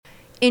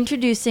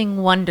Introducing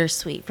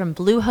Wondersuite from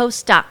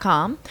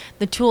Bluehost.com,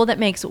 the tool that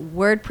makes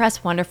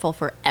WordPress wonderful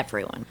for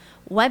everyone.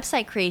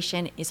 Website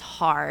creation is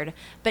hard,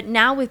 but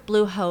now with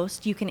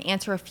Bluehost, you can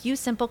answer a few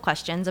simple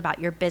questions about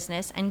your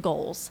business and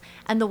goals,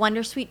 and the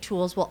Wondersuite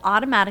tools will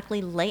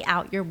automatically lay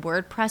out your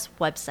WordPress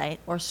website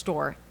or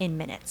store in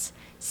minutes.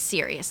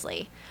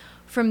 Seriously.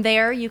 From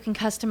there, you can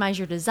customize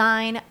your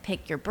design,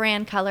 pick your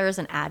brand colors,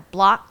 and add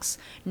blocks.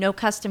 No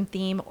custom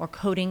theme or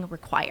coding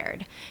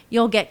required.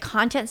 You'll get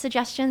content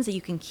suggestions that you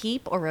can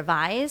keep or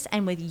revise,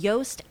 and with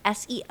Yoast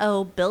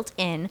SEO built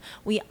in,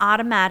 we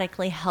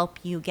automatically help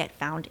you get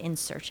found in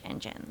search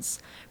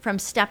engines. From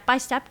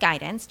step-by-step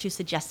guidance to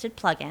suggested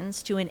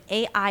plugins to an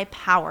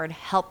AI-powered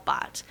help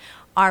bot,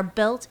 our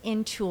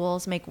built-in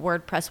tools make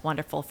WordPress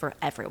wonderful for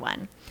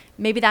everyone.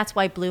 Maybe that's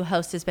why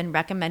Bluehost has been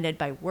recommended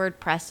by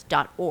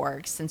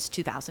WordPress.org since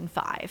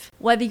 2005.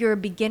 Whether you're a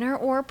beginner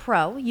or a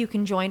pro, you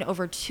can join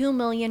over 2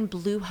 million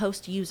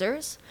Bluehost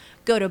users.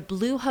 Go to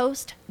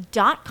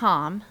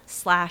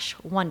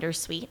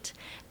bluehost.com/wondersuite.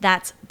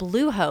 That's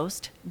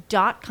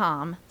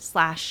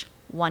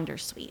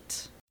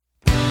bluehost.com/wondersuite.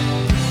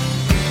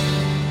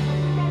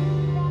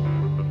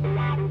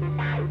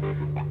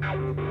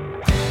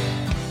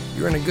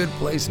 You're in a good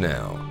place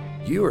now.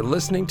 You are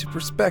listening to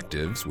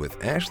Perspectives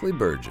with Ashley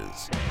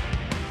Burgess.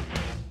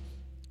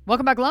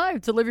 Welcome back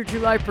live to Live Your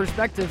True Life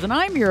Perspectives, and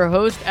I'm your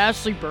host,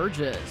 Ashley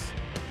Burgess.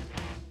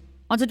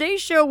 On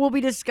today's show, we'll be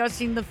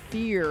discussing the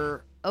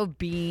fear of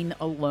being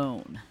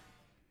alone.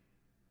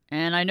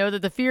 And I know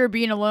that the fear of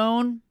being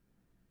alone,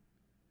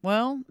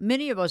 well,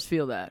 many of us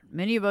feel that.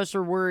 Many of us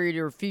are worried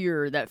or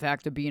fear that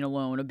fact of being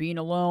alone, of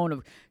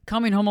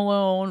coming home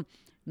alone,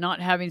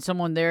 not having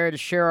someone there to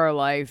share our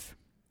life.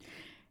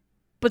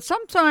 But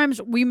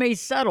sometimes we may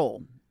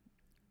settle.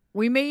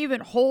 We may even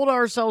hold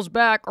ourselves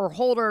back or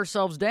hold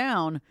ourselves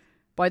down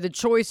by the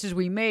choices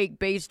we make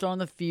based on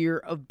the fear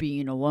of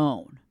being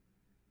alone.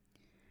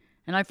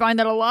 And I find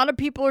that a lot of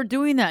people are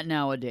doing that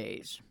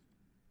nowadays.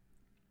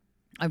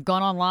 I've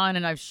gone online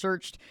and I've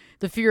searched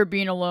the fear of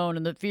being alone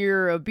and the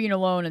fear of being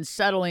alone and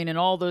settling and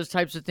all those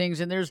types of things.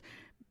 And there's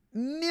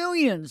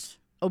millions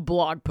of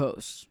blog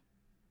posts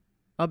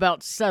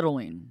about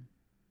settling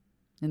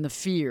and the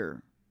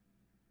fear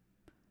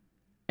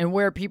and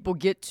where people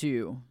get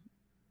to,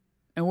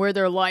 and where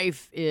their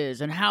life is,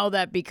 and how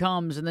that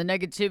becomes, and the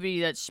negativity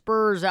that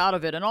spurs out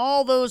of it, and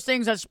all those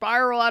things that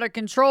spiral out of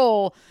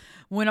control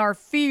when our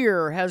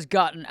fear has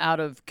gotten out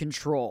of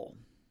control.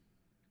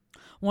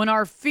 When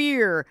our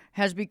fear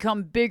has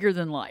become bigger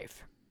than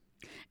life.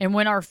 And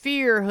when our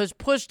fear has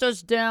pushed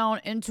us down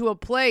into a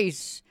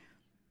place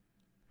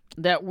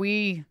that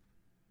we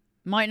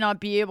might not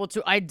be able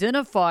to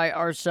identify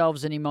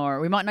ourselves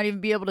anymore. We might not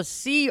even be able to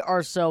see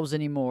ourselves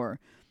anymore.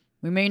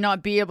 We may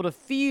not be able to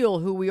feel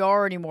who we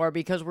are anymore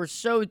because we're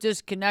so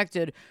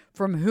disconnected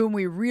from whom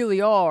we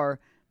really are,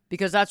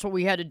 because that's what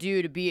we had to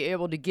do to be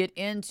able to get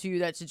into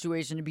that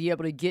situation, to be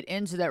able to get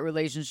into that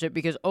relationship,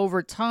 because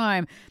over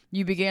time,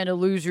 you began to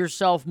lose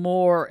yourself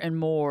more and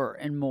more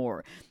and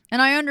more.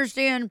 And I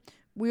understand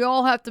we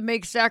all have to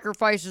make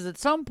sacrifices at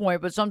some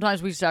point, but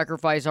sometimes we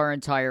sacrifice our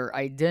entire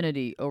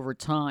identity over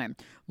time,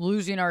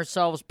 losing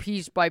ourselves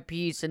piece by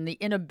piece and the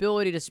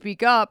inability to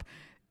speak up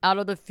out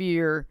of the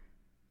fear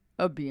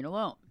of being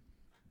alone.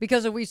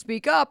 Because if we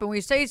speak up and we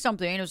say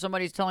something, if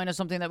somebody's telling us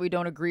something that we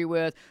don't agree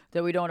with,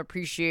 that we don't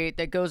appreciate,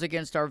 that goes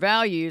against our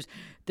values,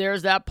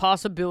 there's that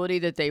possibility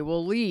that they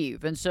will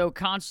leave. And so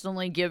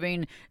constantly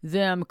giving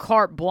them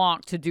carte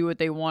blanche to do what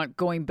they want,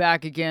 going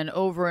back again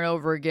over and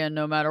over again,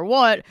 no matter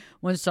what,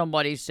 when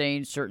somebody's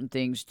saying certain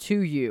things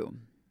to you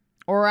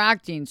or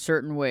acting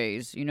certain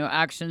ways. You know,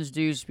 actions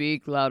do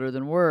speak louder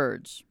than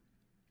words.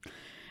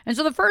 And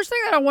so the first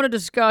thing that I want to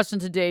discuss in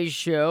today's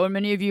show, and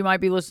many of you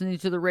might be listening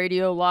to the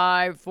radio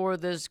live for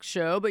this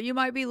show, but you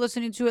might be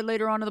listening to it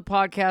later on in the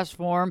podcast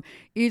form.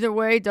 Either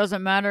way, it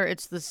doesn't matter.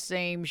 It's the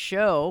same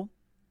show.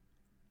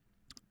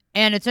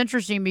 And it's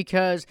interesting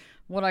because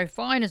what I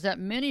find is that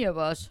many of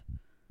us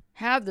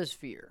have this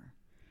fear.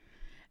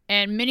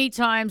 And many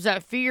times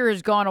that fear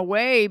has gone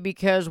away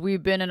because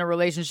we've been in a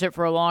relationship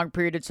for a long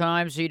period of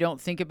time, so you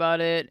don't think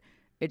about it.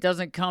 It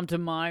doesn't come to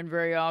mind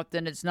very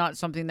often. It's not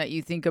something that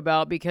you think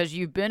about because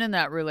you've been in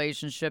that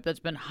relationship that's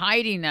been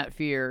hiding that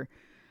fear.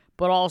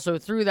 But also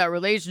through that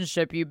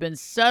relationship, you've been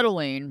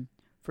settling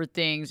for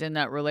things in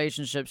that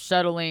relationship,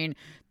 settling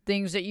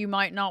things that you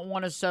might not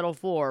want to settle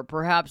for.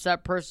 Perhaps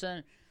that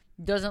person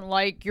doesn't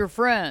like your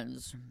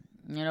friends.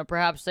 You know,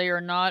 perhaps they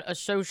are not a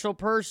social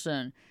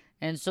person.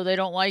 And so they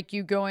don't like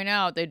you going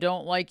out. They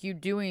don't like you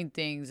doing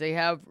things. They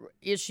have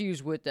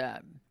issues with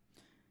that.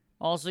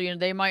 Also, you know,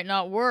 they might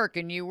not work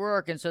and you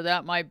work, and so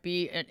that might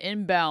be an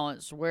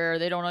imbalance where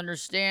they don't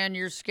understand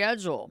your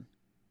schedule.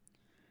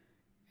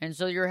 And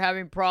so you're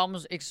having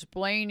problems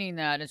explaining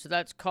that, and so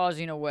that's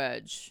causing a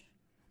wedge.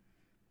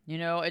 You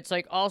know, it's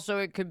like also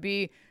it could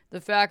be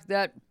the fact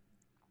that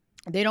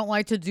they don't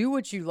like to do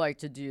what you like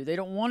to do. They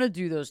don't want to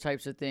do those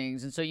types of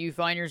things, and so you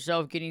find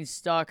yourself getting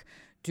stuck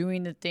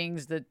doing the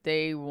things that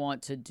they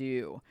want to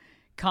do.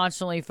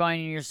 Constantly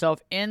finding yourself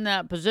in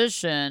that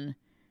position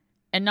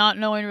and not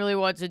knowing really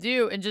what to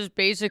do and just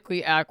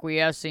basically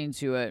acquiescing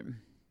to it.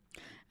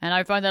 And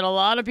I find that a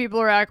lot of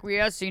people are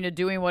acquiescing to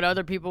doing what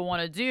other people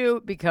want to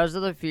do because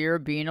of the fear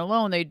of being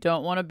alone. They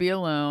don't want to be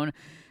alone.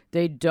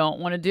 They don't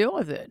want to deal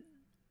with it.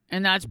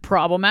 And that's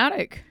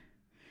problematic.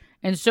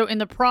 And so in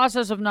the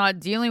process of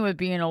not dealing with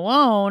being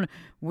alone,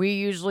 we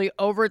usually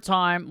over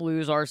time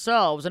lose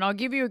ourselves. And I'll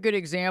give you a good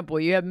example.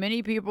 You have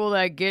many people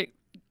that get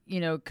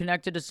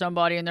connected to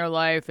somebody in their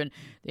life and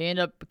they end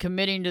up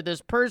committing to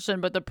this person,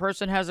 but the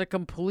person has a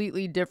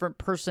completely different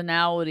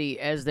personality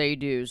as they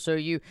do. So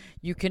you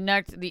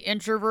connect the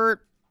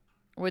introvert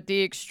with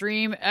the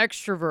extreme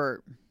extrovert.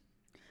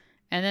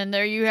 And then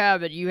there you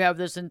have it. You have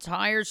this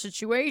entire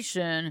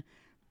situation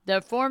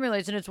that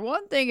formulates. And it's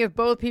one thing if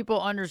both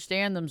people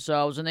understand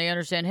themselves and they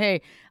understand,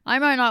 hey, I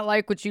might not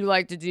like what you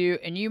like to do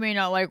and you may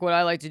not like what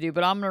I like to do,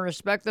 but I'm going to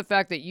respect the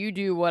fact that you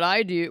do what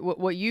I do,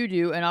 what you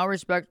do, and I'll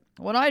respect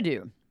what I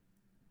do.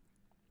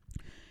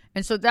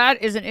 And so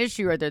that is an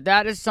issue right there.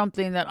 That is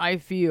something that I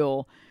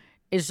feel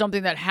is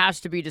something that has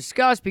to be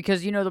discussed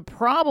because, the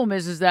problem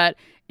is that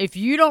if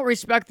you don't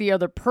respect the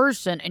other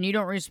person and you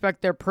don't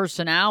respect their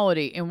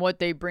personality and what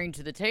they bring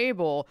to the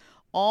table,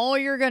 all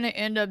you're going to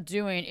end up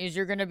doing is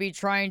you're going to be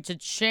trying to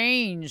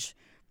change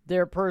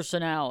their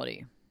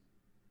personality.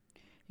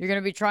 You're going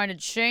to be trying to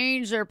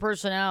change their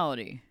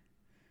personality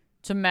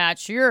to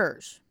match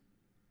yours.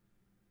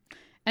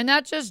 And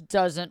that just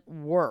doesn't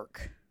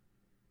work.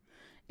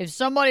 If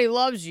somebody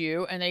loves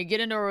you and they get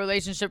into a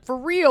relationship for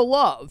real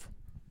love,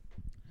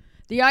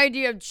 the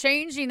idea of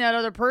changing that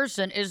other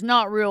person is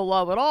not real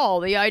love at all.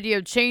 The idea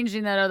of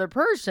changing that other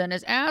person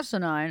is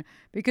asinine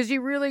because you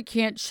really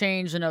can't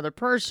change another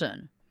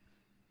person.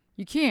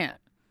 You can't.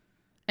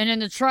 And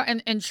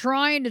in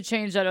trying to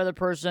change that other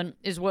person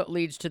is what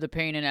leads to the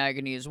pain and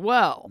agony as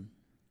well.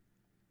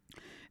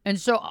 And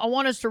so I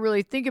want us to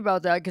really think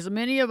about that because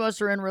many of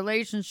us are in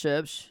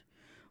relationships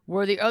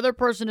where the other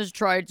person has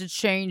tried to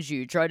change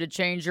you, tried to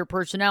change your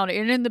personality.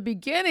 And in the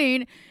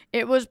beginning,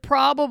 it was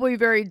probably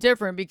very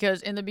different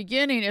because in the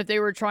beginning, if they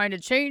were trying to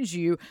change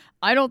you,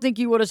 I don't think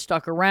you would have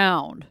stuck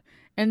around.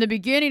 In the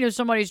beginning, if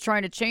somebody's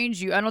trying to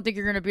change you, I don't think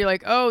you're going to be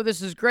like, oh,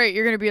 this is great.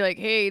 You're going to be like,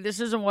 hey, this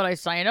isn't what I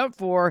signed up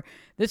for.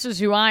 This is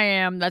who I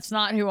am. That's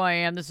not who I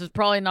am. This is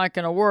probably not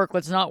going to work.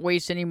 Let's not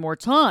waste any more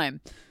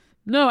time.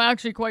 No,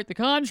 actually, quite the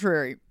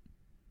contrary.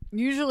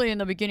 Usually in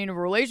the beginning of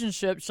a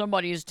relationship,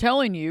 somebody is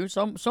telling you,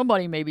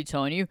 somebody may be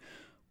telling you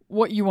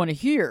what you want to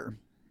hear.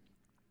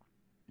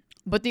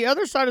 But the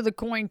other side of the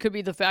coin could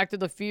be the fact of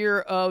the fear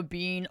of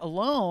being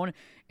alone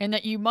and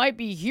that you might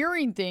be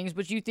hearing things,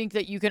 but you think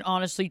that you can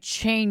honestly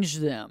change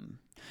them.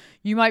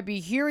 You might be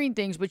hearing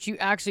things, but you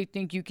actually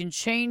think you can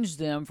change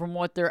them from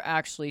what they're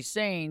actually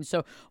saying.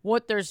 So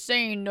what they're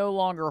saying no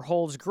longer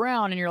holds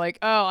ground. And you're like,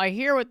 oh, I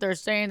hear what they're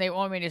saying. They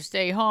want me to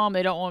stay home.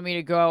 They don't want me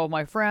to go out with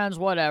my friends,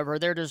 whatever.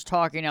 They're just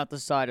talking out the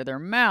side of their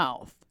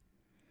mouth.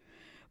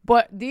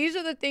 But these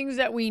are the things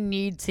that we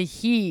need to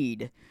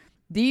heed.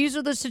 These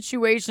are the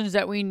situations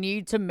that we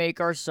need to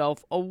make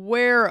ourselves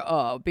aware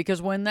of.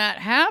 Because when that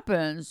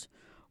happens,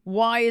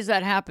 why is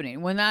that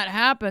happening? When that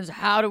happens,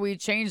 how do we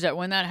change that?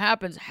 When that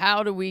happens,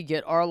 how do we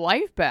get our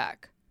life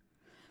back?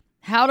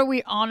 How do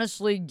we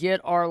honestly get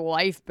our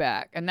life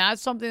back? And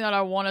that's something that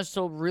I want us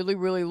to really,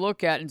 really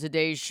look at in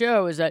today's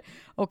show is that,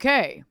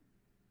 okay,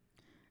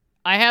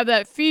 I have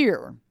that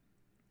fear,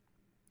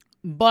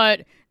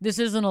 but this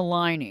isn't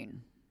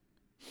aligning.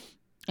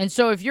 And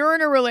so if you're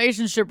in a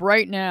relationship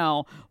right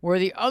now where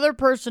the other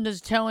person is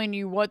telling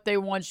you what they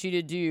want you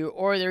to do,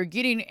 or they're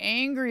getting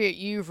angry at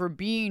you for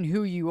being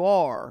who you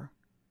are,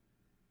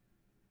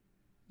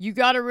 you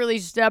got to really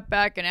step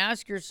back and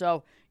ask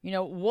yourself,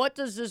 what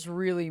does this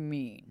really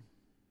mean?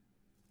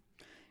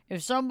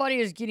 If somebody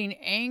is getting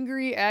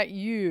angry at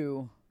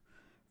you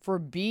for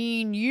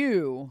being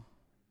you,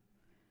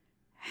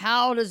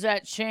 how does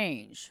that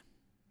change?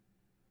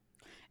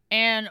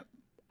 And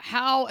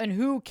how and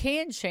who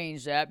can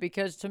change that?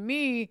 Because to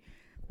me,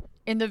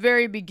 in the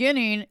very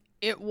beginning,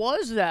 it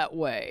was that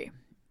way.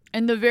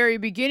 In the very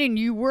beginning,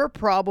 you were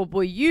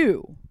probably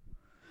you.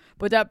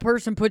 But that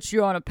person puts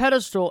you on a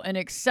pedestal and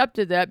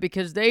accepted that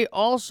because they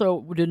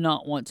also did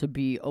not want to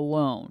be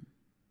alone.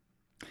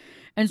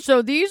 And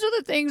so these are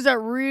the things that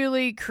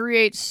really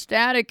create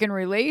static in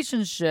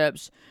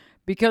relationships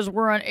because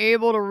we're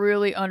unable to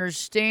really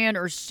understand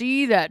or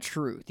see that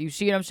truth. You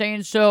see what I'm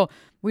saying? So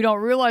we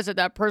don't realize that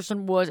that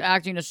person was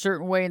acting a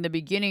certain way in the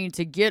beginning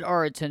to get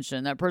our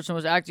attention. That person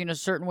was acting a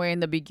certain way in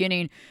the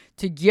beginning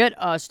to get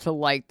us to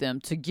like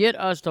them, to get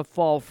us to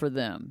fall for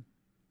them.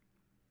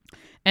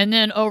 And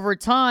then over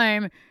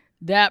time,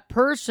 that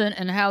person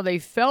and how they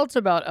felt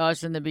about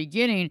us in the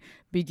beginning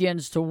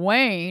begins to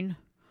wane,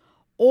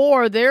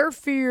 or their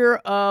fear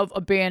of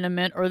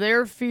abandonment or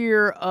their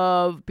fear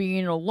of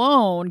being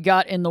alone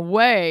got in the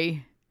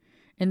way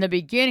in the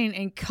beginning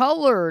and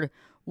colored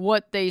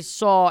what they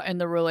saw in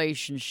the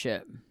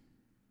relationship.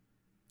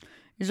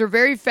 These are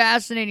very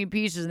fascinating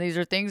pieces, and these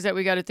are things that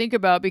we got to think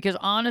about because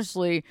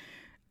honestly,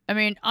 I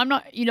mean, I'm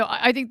not,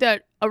 I think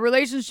that a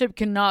relationship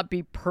cannot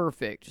be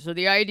perfect. So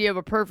the idea of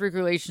a perfect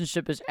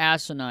relationship is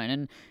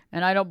asinine,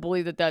 and I don't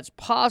believe that that's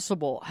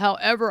possible.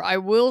 However, I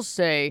will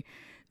say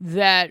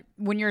that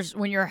when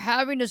you're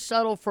having to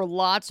settle for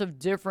lots of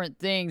different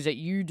things that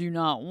you do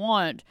not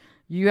want,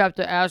 you have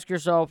to ask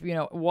yourself,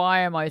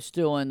 why am I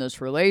still in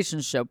this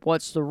relationship?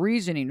 What's the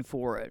reasoning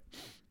for it?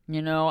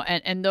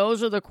 And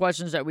those are the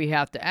questions that we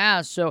have to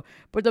ask. So,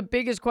 but the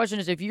biggest question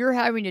is, if you're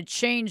having to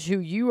change who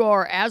you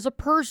are as a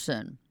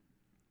person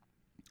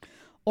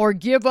or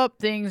give up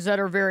things that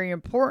are very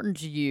important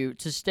to you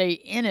to stay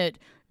in it,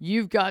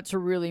 you've got to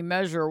really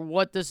measure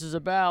what this is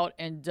about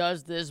and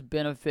does this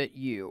benefit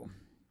you?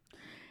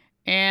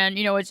 And,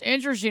 it's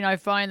interesting. I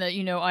find that,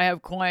 I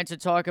have clients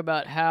that talk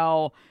about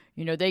how,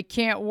 they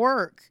can't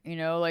work,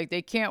 like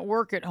they can't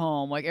work at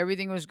home. Like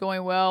everything was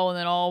going well. And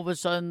then all of a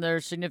sudden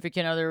their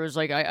significant other was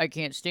like, I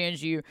can't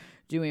stand you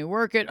doing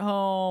work at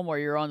home, or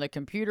you're on the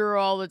computer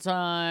all the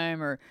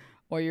time, or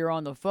you're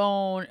on the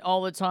phone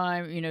all the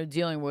time,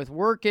 dealing with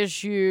work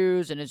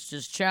issues, and it's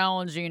just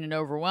challenging and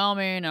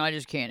overwhelming, and I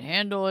just can't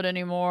handle it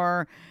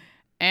anymore.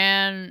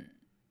 And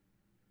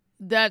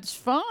that's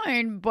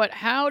fine, but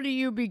how do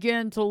you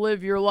begin to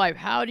live your life?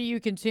 How do you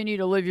continue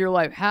to live your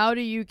life? How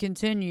do you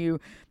continue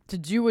to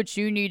do what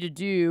you need to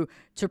do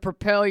to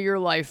propel your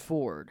life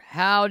forward?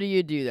 How do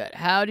you do that?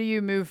 How do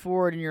you move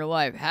forward in your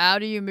life? How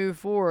do you move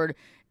forward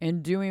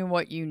in doing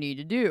what you need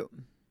to do?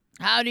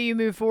 How do you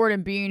move forward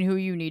in being who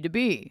you need to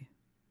be?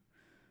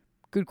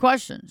 Good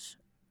questions,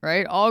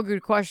 right? All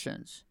good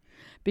questions.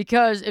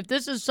 Because if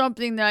this is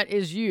something that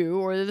is you,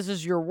 or this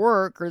is your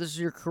work, or this is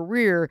your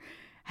career,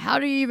 how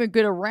do you even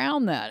get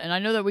around that? And I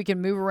know that we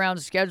can move around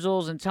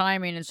schedules and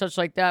timing and such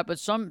like that, but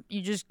some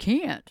you just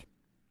can't.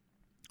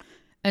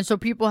 And so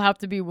people have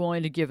to be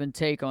willing to give and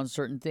take on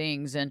certain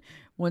things. And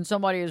when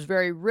somebody is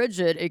very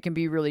rigid, it can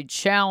be really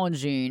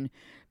challenging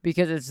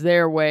because it's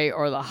their way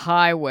or the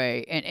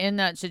highway. And in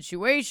that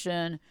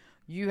situation,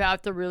 you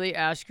have to really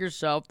ask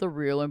yourself the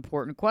real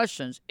important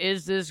questions.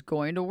 Is this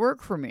going to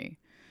work for me?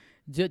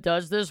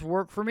 Does this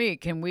work for me?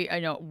 Can we,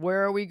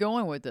 where are we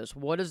going with this?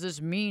 What does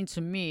this mean to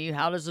me?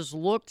 How does this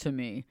look to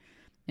me?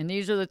 And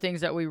these are the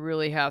things that we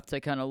really have to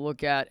kind of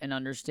look at and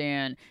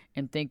understand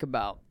and think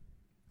about.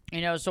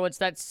 So it's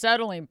that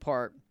settling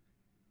part.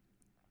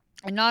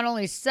 And not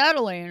only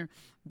settling,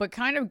 but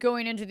kind of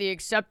going into the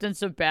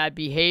acceptance of bad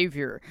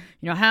behavior.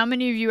 How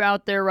many of you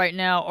out there right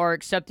now are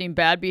accepting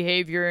bad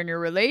behavior in your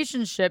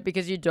relationship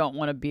because you don't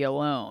want to be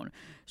alone?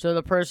 So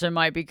the person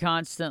might be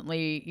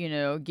constantly,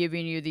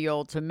 giving you the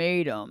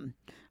ultimatums,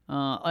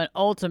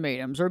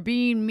 or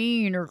being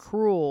mean or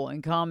cruel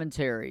in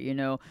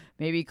commentary,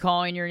 maybe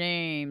calling you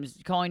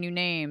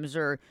names,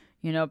 or,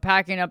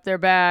 packing up their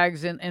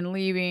bags and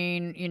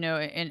leaving,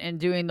 and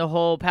doing the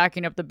whole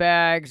packing up the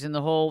bags and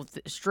the whole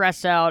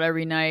stress out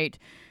every night.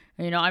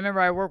 I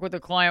remember I worked with a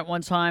client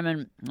one time,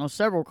 and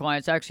several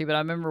clients actually, but I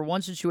remember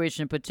one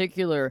situation in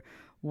particular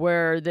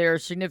where their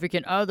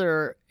significant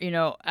other,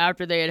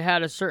 after they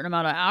had a certain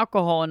amount of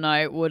alcohol a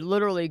night, would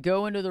literally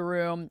go into the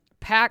room,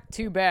 pack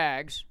 2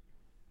 bags,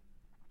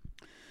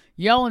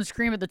 yell and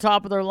scream at the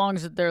top of their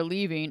lungs that they're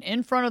leaving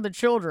in front of the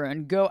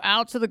children, go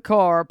out to the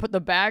car, put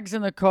the bags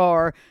in the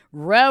car,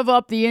 rev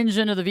up the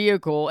engine of the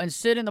vehicle, and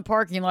sit in the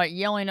parking lot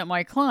yelling at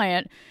my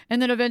client,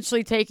 and then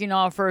eventually taking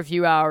off for a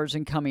few hours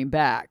and coming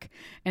back.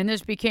 And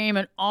this became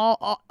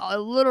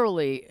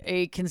literally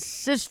a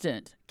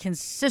consistent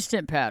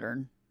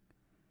pattern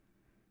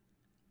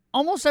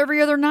almost every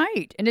other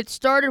night. And it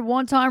started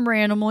one time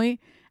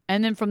randomly,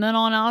 and then from then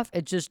on off,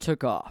 it just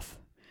took off.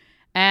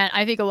 And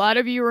I think a lot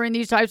of you are in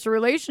these types of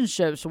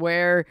relationships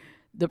where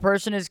the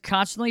person is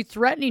constantly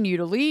threatening you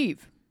to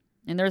leave,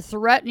 and they're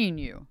threatening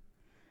you.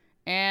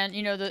 And,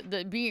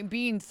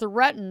 being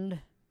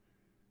threatened,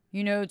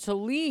 to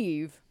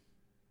leave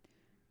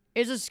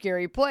is a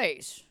scary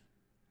place.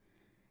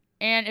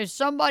 And if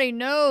somebody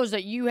knows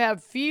that you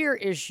have fear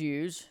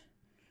issues,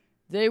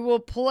 they will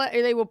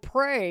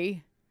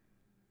prey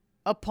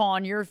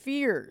upon your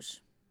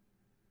fears.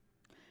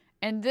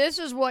 And this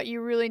is what you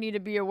really need to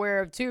be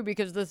aware of too,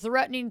 because the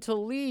threatening to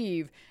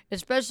leave,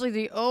 especially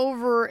the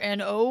over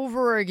and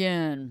over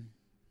again,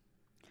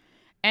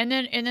 and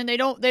then they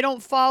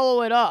don't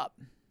follow it up.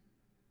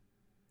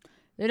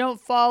 They don't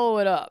follow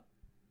it up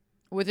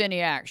with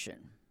any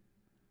action.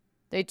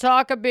 They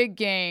talk a big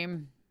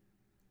game,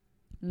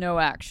 no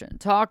action.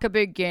 Talk a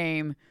big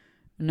game,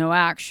 no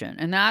action.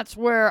 And that's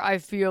where I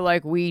feel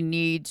like we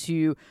need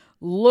to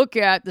look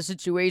at the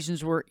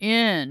situations we're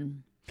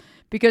in.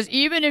 Because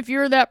even if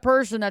you're that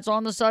person that's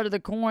on the side of the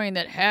coin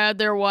that had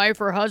their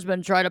wife or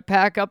husband try to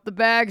pack up the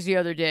bags the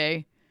other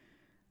day,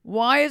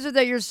 why is it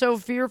that you're so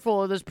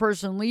fearful of this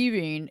person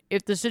leaving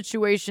if the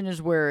situation is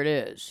where it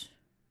is?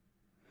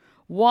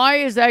 Why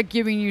is that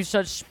giving you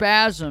such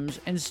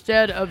spasms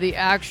instead of the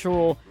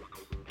actual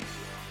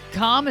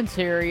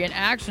commentary and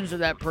actions of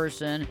that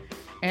person?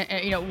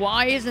 And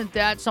why isn't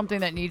that something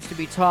that needs to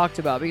be talked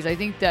about? Because I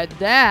think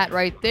that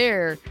right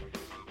there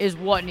is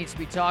what needs to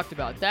be talked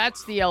about.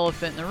 That's the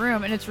elephant in the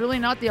room, and it's really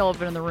not the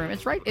elephant in the room.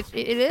 It's right. It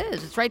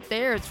is. It's right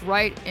there. It's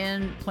right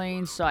in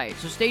plain sight.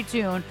 So stay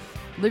tuned.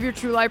 Live Your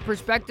True Life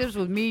Perspectives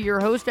with me,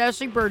 your host,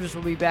 Ashley Burgess,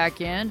 will be back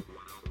in.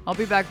 I'll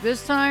be back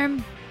this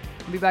time.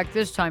 I'll be back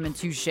this time in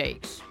 2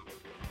 shakes.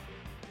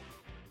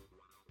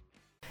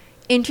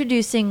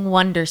 Introducing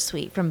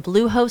Wondersuite from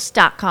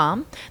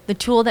Bluehost.com, the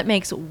tool that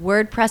makes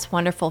WordPress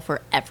wonderful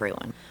for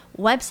everyone.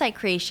 Website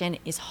creation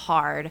is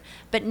hard,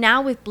 but now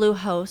with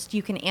Bluehost,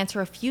 you can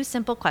answer a few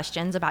simple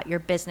questions about your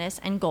business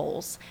and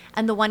goals,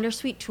 and the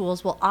Wondersuite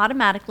tools will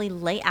automatically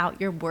lay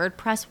out your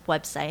WordPress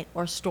website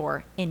or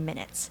store in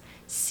minutes.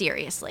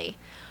 Seriously.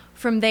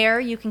 From there,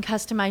 you can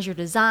customize your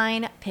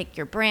design, pick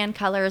your brand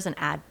colors, and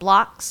add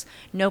blocks.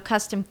 No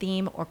custom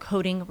theme or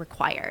coding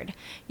required.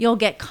 You'll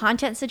get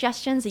content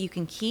suggestions that you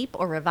can keep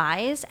or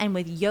revise, and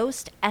with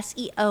Yoast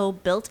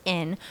SEO built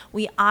in,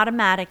 we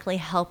automatically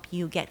help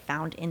you get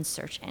found in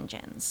search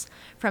engines.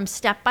 From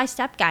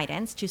step-by-step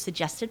guidance to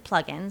suggested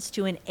plugins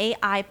to an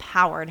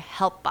AI-powered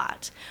help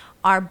bot,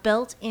 our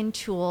built-in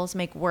tools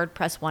make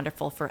WordPress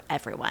wonderful for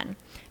everyone.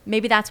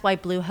 Maybe that's why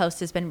Bluehost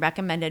has been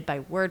recommended by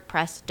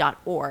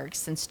WordPress.org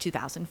since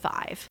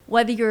 2005.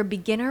 Whether you're a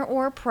beginner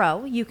or a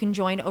pro, you can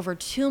join over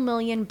 2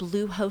 million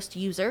Bluehost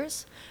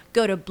users.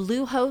 Go to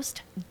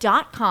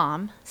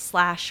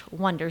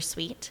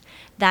bluehost.com/wondersuite.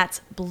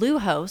 That's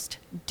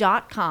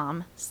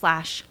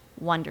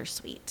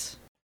bluehost.com/wondersuite.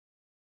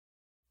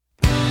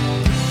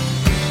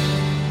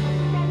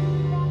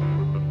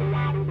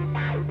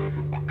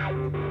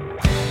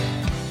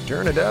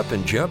 Turn it up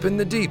and jump in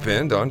the deep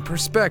end on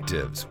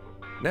Perspectives.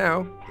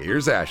 Now,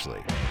 here's Ashley.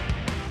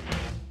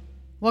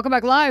 Welcome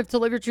back live to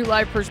Live Your True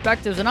Life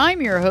Perspectives, and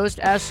I'm your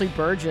host, Ashley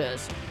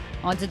Burgess.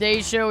 On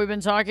today's show, we've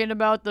been talking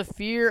about the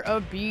fear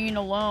of being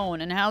alone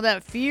and how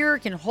that fear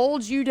can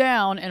hold you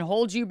down and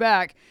hold you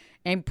back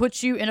and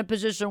put you in a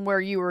position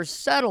where you are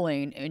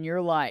settling in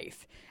your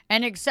life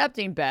and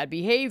accepting bad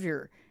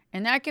behavior.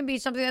 And that can be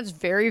something that's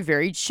very,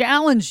 very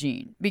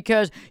challenging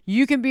because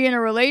you can be in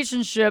a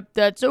relationship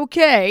that's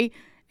okay,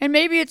 and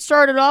maybe it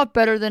started off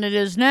better than it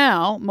is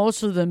now.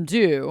 Most of them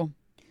do.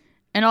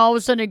 And all of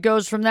a sudden it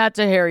goes from that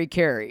to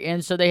Harry-Carry.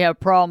 And so they have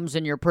problems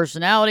in your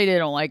personality. They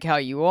don't like how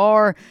you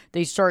are.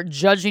 They start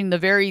judging the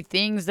very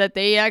things that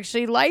they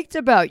actually liked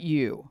about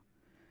you.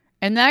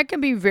 And that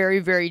can be very,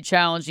 very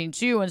challenging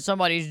too when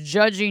somebody's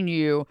judging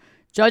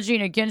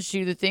against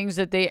you the things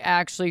that they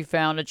actually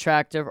found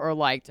attractive or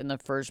liked in the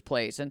first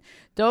place. And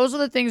those are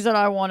the things that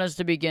I want us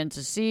to begin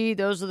to see.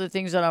 Those are the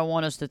things that I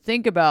want us to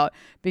think about,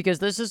 because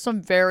this is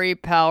some very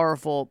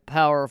powerful,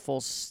 powerful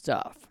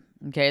stuff.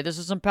 Okay, this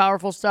is some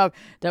powerful stuff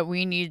that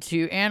we need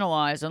to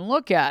analyze and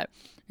look at.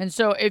 And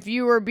so if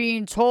you are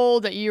being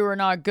told that you are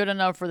not good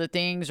enough for the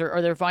things,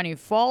 or they're finding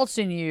faults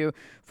in you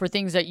for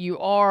things that you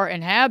are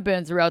and have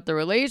been throughout the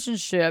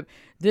relationship,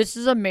 this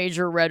is a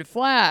major red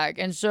flag.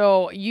 And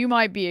so you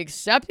might be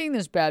accepting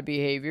this bad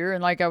behavior.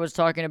 And like I was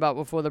talking about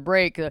before the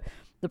break, the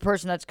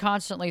person that's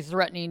constantly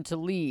threatening to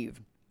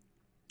leave,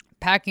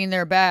 packing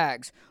their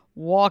bags,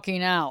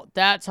 walking out,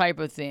 that type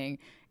of thing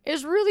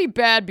is really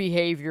bad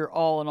behavior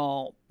all in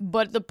all.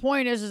 But the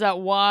point is that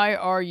why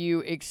are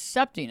you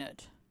accepting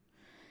it?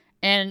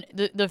 And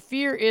the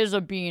fear is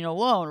of being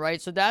alone,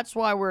 right? So that's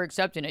why we're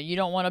accepting it. You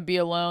don't want to be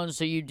alone,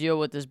 so you deal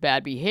with this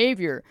bad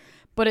behavior.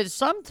 But at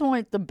some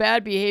point, the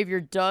bad behavior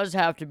does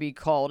have to be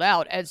called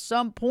out. At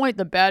some point,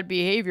 the bad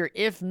behavior,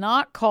 if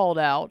not called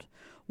out,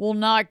 will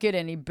not get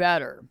any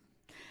better.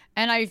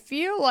 And I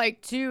feel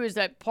like, too, is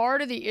that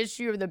part of the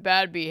issue of the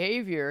bad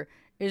behavior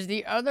is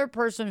the other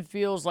person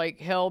feels like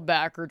held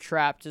back or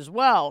trapped as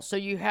well. So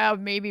you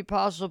have maybe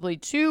possibly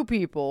 2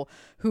 people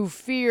who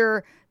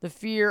fear the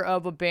fear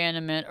of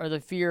abandonment or the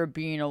fear of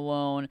being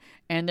alone,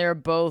 and they're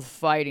both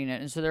fighting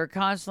it. And so they're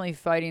constantly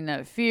fighting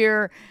that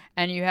fear,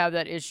 and you have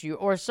that issue.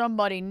 Or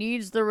somebody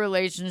needs the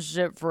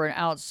relationship for an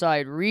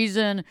outside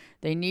reason.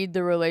 They need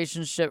the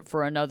relationship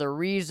for another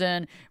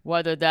reason,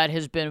 whether that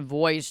has been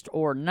voiced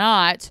or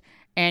not.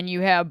 And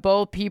you have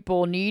both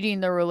people needing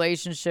the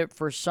relationship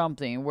for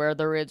something,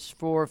 whether it's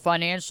for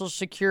financial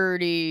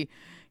security,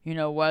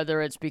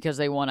 whether it's because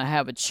they want to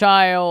have a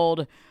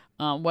child,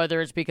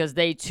 whether it's because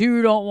they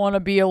too don't want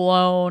to be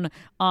alone.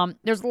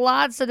 There's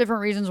lots of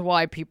different reasons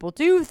why people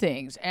do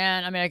things.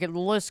 And the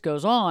list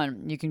goes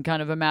on. You can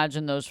kind of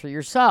imagine those for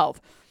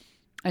yourself.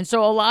 And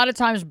so a lot of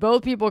times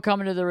both people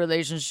come into the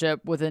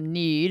relationship with a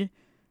need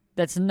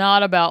that's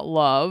not about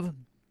love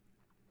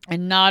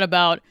and not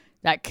about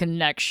that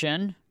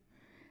connection.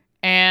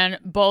 And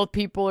both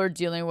people are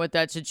dealing with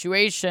that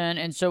situation,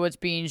 and so it's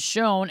being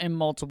shown in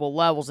multiple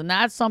levels. And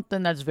that's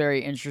something that's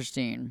very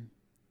interesting.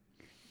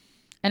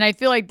 And I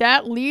feel like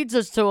that leads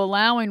us to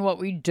allowing what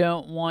we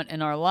don't want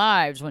in our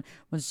lives.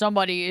 When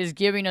somebody is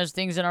giving us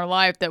things in our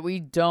life that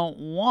we don't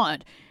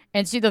want.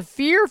 And see, the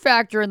fear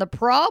factor and the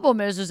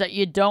problem is that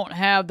you don't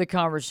have the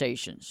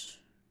conversations.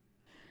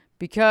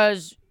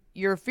 Because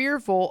you're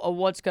fearful of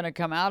what's going to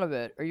come out of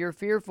it, or you're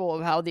fearful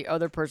of how the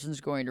other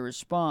person's going to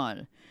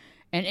respond.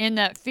 And in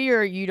that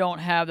fear, you don't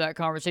have that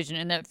conversation.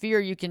 In that fear,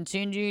 you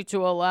continue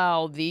to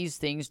allow these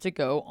things to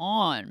go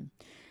on.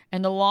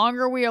 And the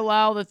longer we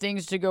allow the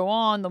things to go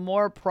on, the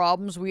more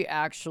problems we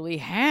actually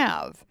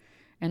have.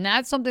 And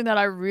that's something that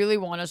I really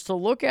want us to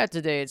look at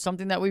today. It's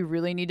something that we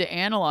really need to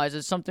analyze.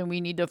 It's something we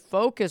need to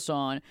focus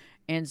on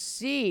and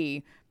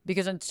see,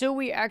 because until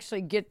we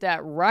actually get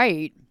that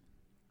right,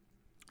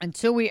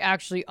 until we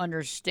actually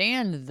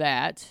understand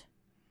that,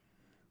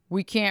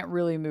 we can't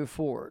really move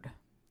forward.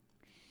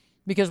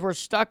 Because we're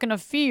stuck in a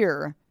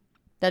fear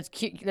that's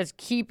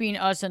keeping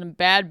us in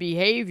bad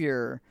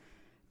behavior,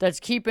 that's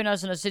keeping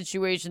us in a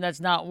situation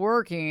that's not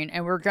working,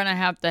 and we're going to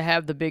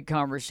have the big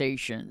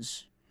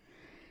conversations.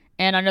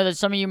 And I know that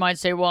some of you might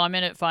say, well, I'm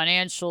in it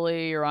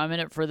financially, or I'm in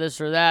it for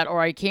this or that,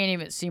 or I can't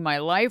even see my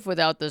life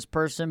without this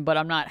person, but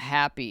I'm not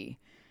happy.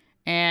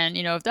 And,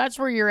 if that's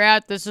where you're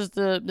at, this is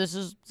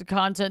the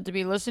content to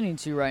be listening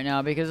to right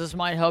now, because this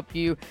might help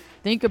you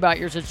think about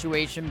your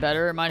situation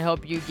better. It might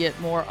help you get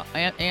more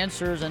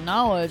answers and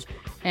knowledge.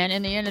 And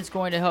in the end, it's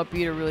going to help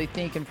you to really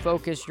think and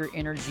focus your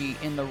energy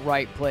in the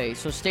right place.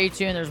 So stay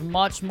tuned. There's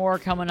much more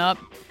coming up.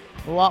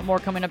 A lot more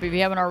coming up. If you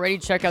haven't already,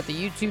 check out the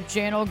YouTube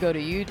channel. Go to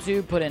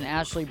YouTube, put in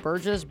Ashley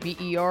Burgess,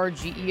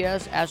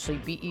 Berges, Ashley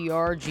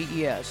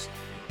Berges.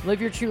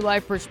 Live your true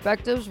life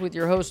perspectives with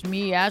your host,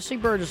 me, Ashley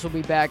Burgess, will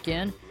be back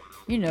in.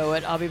 You know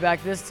it. I'll be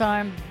back this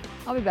time.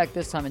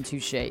 In 2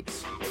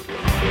 shakes.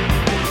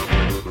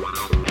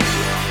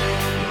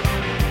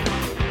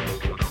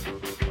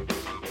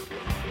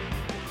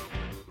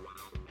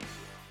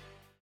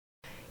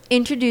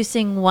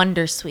 Introducing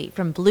Wondersuite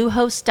from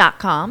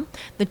Bluehost.com,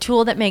 the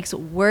tool that makes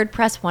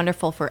WordPress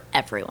wonderful for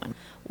everyone.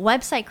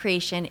 Website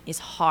creation is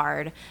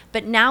hard,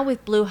 but now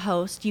with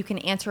Bluehost, you can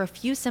answer a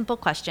few simple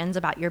questions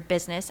about your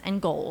business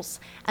and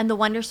goals, and the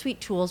Wondersuite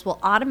tools will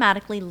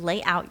automatically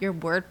lay out your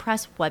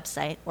WordPress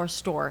website or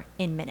store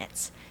in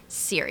minutes.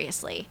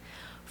 Seriously.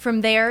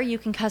 From there, you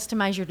can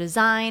customize your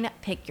design,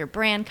 pick your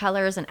brand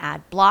colors, and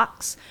add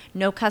blocks.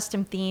 No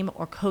custom theme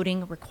or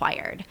coding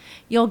required.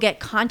 You'll get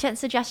content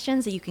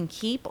suggestions that you can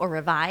keep or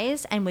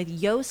revise, and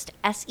with Yoast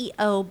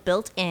SEO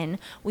built in,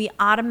 we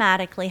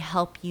automatically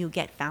help you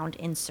get found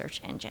in search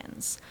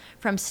engines.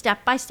 From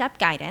step-by-step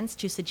guidance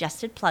to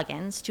suggested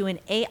plugins to an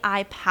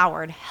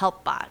AI-powered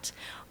help bot,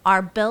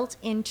 our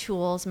built-in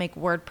tools make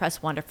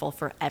WordPress wonderful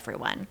for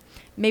everyone.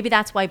 Maybe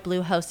that's why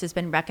Bluehost has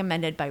been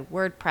recommended by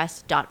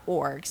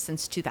WordPress.org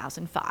since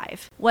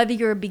 2005. Whether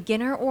you're a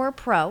beginner or a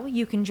pro,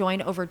 you can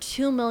join over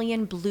 2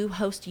 million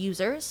Bluehost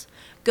users.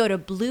 Go to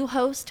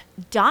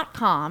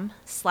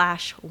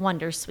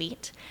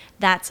bluehost.com/wondersuite.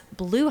 That's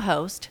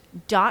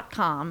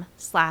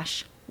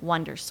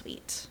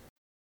bluehost.com/wondersuite.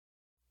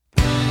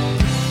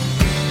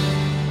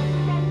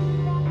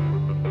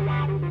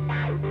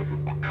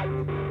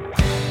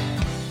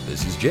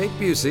 This is Jake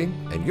Busey,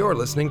 and you're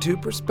listening to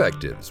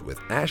Perspectives with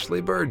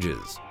Ashley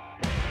Burgess.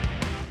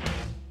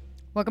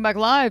 Welcome back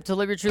live to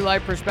Live Your True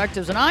Life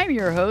Perspectives, and I'm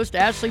your host,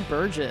 Ashley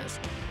Burgess.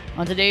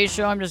 On today's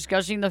show, I'm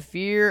discussing the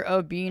fear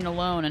of being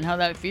alone and how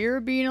that fear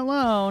of being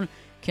alone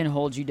can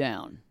hold you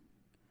down,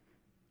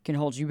 can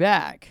hold you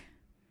back,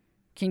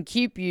 can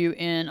keep you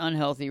in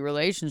unhealthy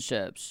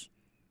relationships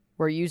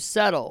where you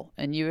settle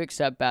and you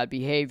accept bad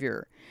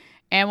behavior.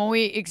 And when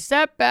we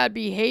accept bad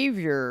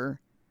behavior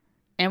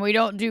and we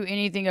don't do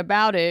anything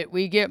about it,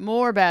 we get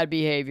more bad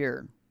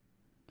behavior.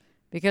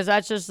 Because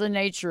that's just the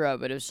nature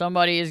of it. If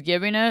somebody is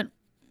giving it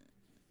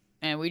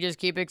and we just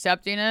keep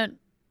accepting it,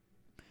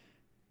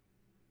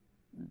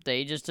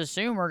 they just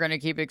assume we're going to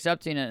keep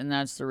accepting it, and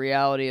that's the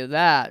reality of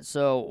that.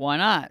 So why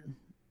not?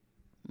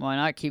 Why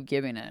not keep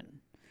giving it?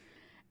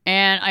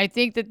 And I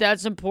think that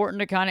that's important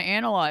to kind of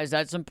analyze.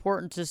 That's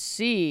important to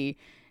see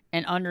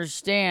and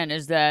understand,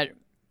 is that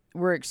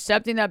we're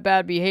accepting that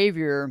bad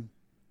behavior.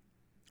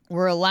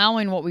 We're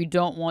allowing what we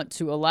don't want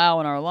to allow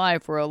in our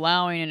life. We're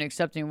allowing and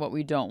accepting what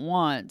we don't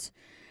want.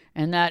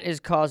 And that is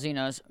causing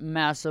us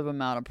massive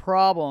amount of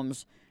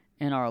problems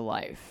in our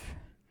life.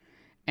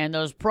 And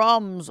those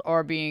problems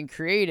are being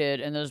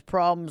created, and those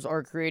problems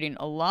are creating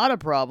a lot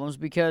of problems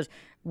because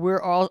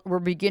we're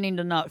beginning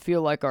to not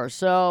feel like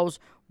ourselves.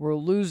 We're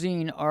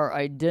losing our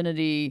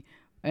identity.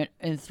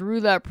 And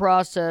through that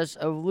process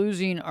of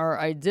losing our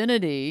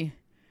identity,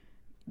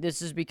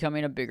 this is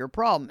becoming a bigger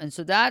problem. And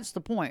so that's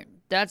the point.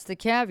 That's the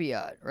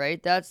caveat,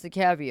 right? That's the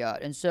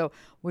caveat. And so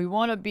we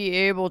want to be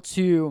able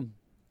to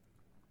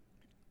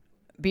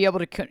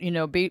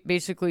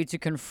basically to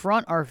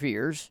confront our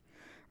fears,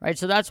 right?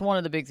 So that's one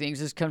of the big things,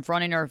 is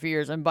confronting our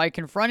fears. And by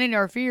confronting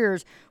our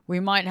fears, we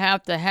might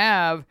have to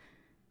have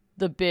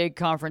the big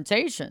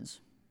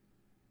confrontations.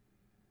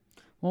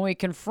 When we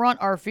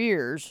confront our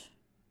fears,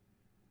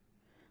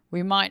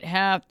 we might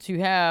have to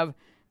have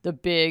the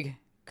big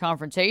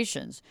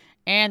confrontations.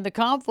 And the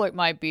conflict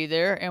might be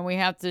there, and we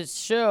have to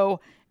show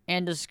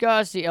and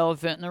discuss the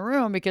elephant in the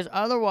room, because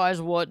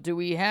otherwise, what do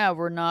we have?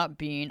 We're not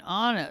being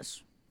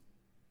honest.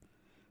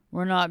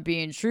 We're not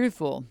being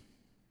truthful.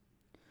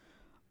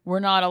 We're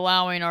not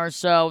allowing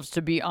ourselves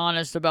to be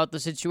honest about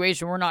the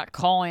situation. We're not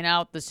calling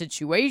out the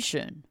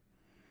situation.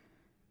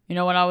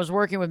 When I was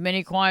working with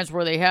many clients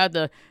where they had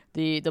the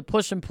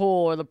push and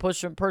pull, or the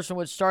person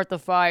would start the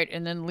fight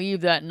and then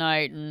leave that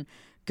night and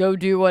go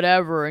do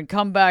whatever and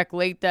come back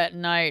late that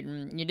night,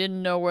 and you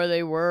didn't know where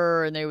they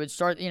were, and they would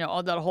start,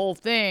 all that whole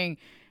thing.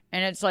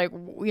 And it's like,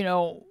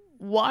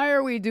 why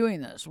are we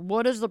doing this?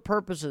 What is the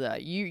purpose of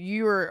that?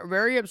 You are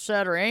very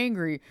upset or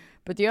angry,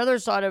 but the other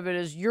side of it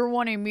is you're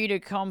wanting me to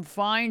come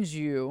find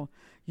you.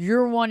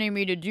 You're wanting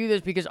me to do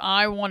this because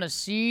I want to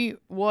see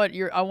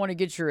I want to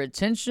get your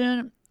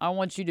attention. I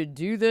want you to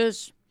do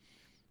this.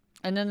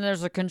 And then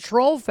there's a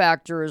control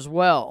factor as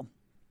well.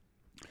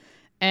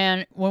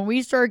 And when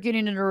we start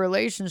getting into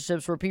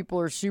relationships where people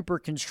are super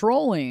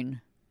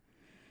controlling,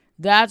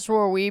 that's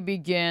where we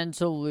begin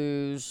to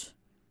lose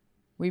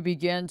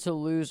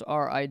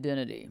our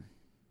identity.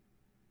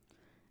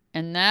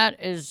 And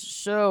that is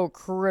so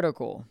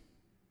critical.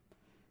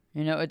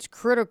 It's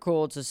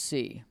critical to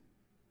see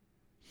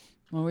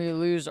when we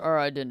lose our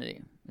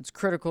identity. It's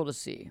critical to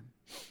see.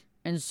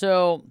 And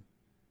so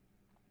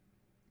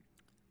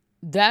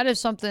that is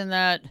something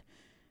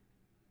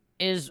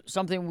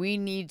we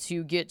need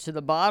to get to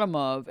the bottom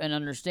of and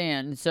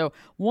understand. And so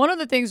one of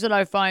the things that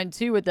I find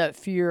too with that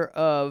fear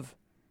of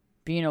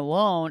being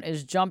alone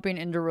is jumping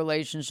into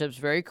relationships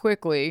very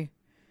quickly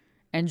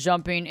and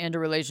jumping into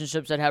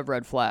relationships that have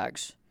red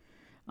flags.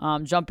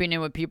 Jumping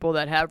in with people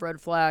that have red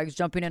flags,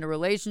 jumping into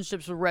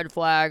relationships with red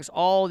flags,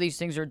 all of these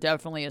things are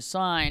definitely a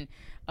sign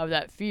of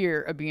that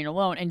fear of being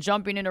alone. And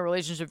jumping into a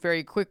relationship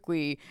very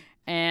quickly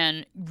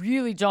and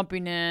really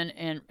jumping in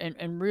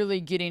and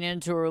really getting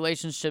into a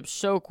relationship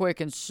so quick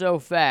and so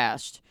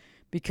fast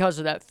because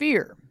of that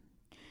fear.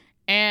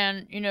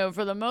 And,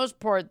 for the most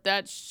part,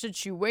 that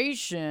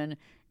situation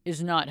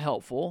is not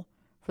helpful.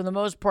 For the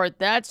most part,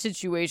 that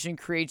situation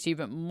creates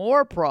even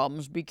more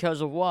problems because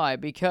of why?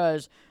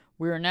 Because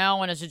we are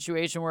now in a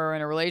situation where we're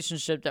in a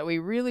relationship that we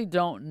really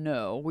don't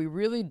know. We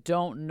really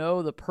don't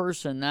know the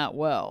person that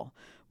well.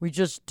 We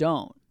just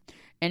don't.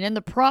 And in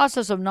the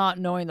process of not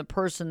knowing the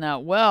person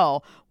that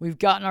well, we've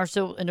gotten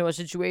ourselves into a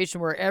situation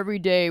where every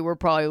day we're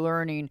probably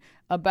learning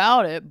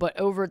about it. But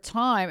over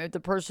time, if the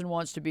person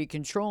wants to be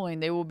controlling,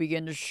 they will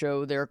begin to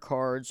show their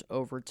cards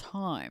over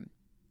time.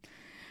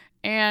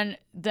 And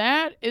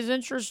that is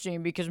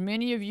interesting because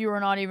many of you are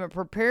not even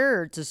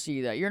prepared to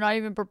see that. You're not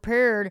even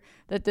prepared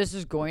that this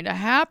is going to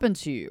happen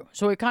to you.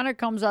 So it kind of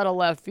comes out of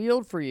left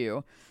field for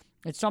you.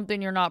 It's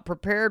something you're not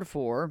prepared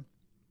for.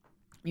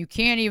 You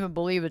can't even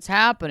believe it's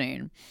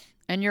happening.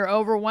 And you're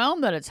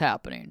overwhelmed that it's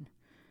happening.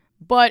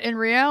 But in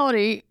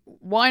reality,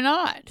 why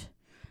not?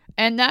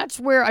 And that's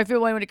where I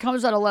feel like when it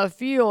comes out of left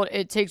field,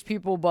 it takes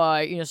people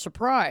by,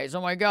 surprise.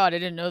 Oh my God, I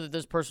didn't know that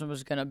this person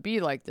was going to be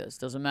like this.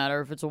 Doesn't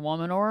matter if it's a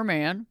woman or a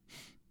man.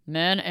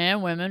 Men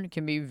and women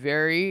can be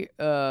very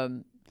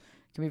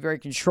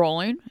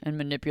controlling and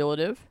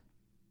manipulative.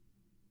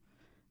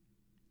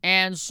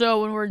 And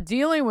so when we're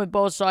dealing with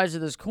both sides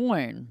of this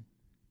coin,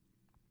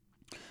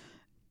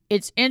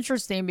 it's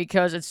interesting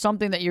because it's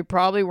something that you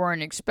probably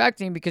weren't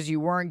expecting because you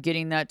weren't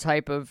getting that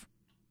type of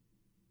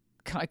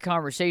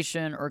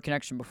conversation or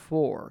connection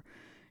before.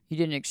 You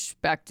didn't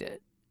expect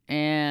it.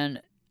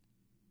 And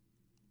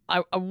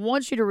I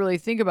want you to really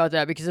think about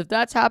that, because if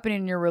that's happening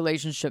in your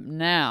relationship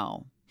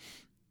now,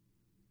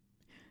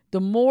 the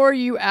more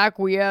you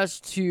acquiesce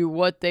to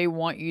what they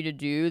want you to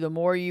do, the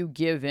more you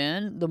give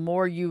in, the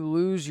more you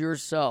lose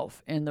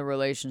yourself in the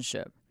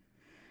relationship.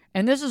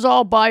 And this is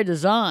all by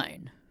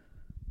design.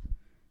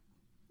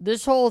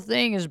 This whole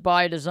thing is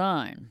by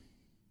design.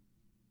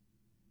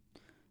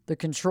 The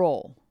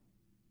control,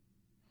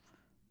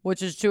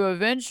 which is to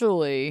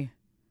eventually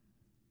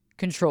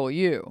control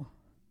you.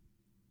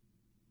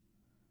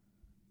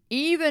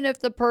 Even if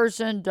the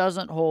person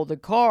doesn't hold the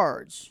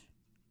cards.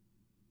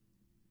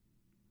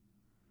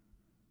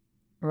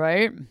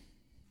 Right?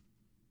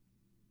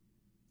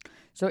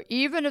 So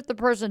even if the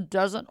person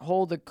doesn't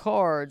hold the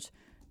cards,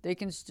 they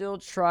can still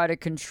try to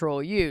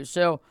control you.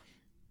 So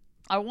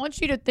I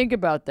want you to think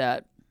about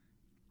that.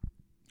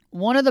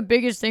 One of the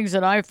biggest things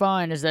that I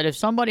find is that if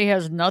somebody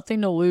has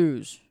nothing to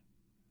lose,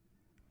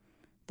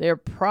 they're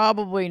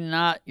probably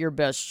not your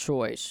best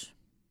choice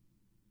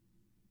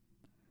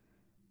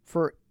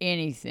for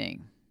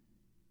anything.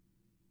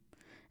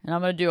 And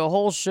I'm going to do a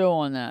whole show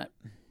on that,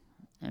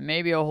 and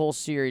maybe a whole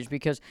series,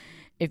 because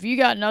if you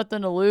got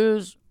nothing to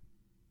lose,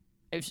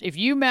 if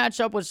you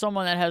match up with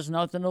someone that has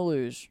nothing to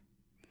lose,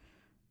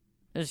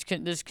 this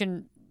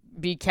can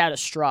be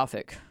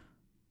catastrophic.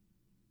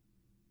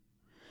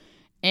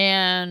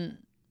 And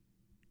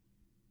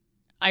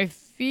I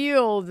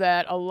feel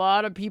that a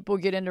lot of people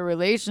get into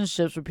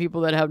relationships with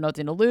people that have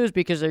nothing to lose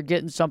because they're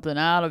getting something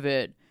out of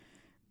it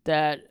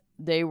that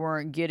they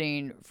weren't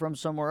getting from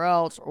somewhere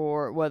else,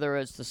 or whether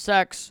it's the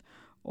sex,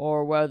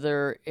 or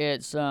whether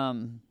it's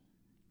the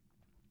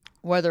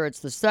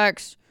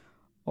sex,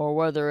 or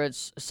whether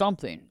it's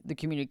something, the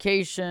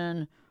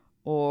communication,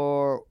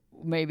 or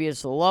maybe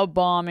it's the love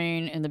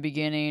bombing in the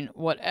beginning.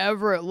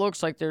 Whatever it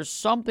looks like, there's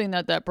something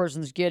that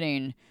person's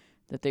getting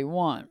that they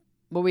want.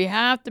 But we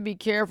have to be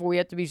careful. We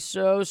have to be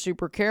so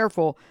super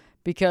careful,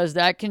 because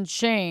that can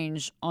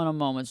change on a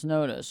moment's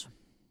notice.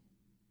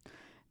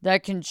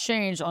 That can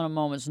change on a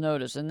moment's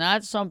notice. And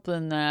that's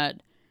something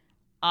that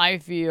I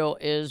feel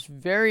is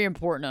very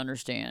important to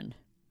understand.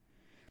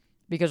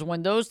 Because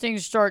when those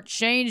things start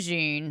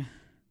changing,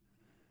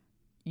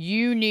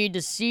 you need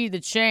to see the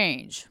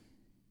change.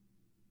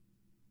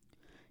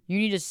 You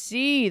need to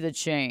see the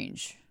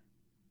change.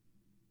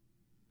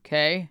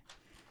 Okay?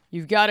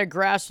 You've got to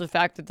grasp the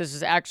fact that this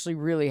is actually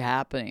really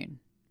happening.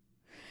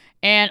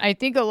 And I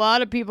think a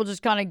lot of people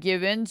just kind of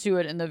give into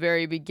it in the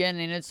very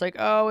beginning. It's like,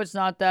 oh, it's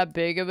not that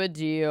big of a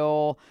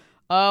deal.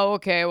 Oh,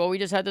 okay, well, we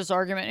just had this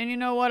argument. And you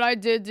know what? I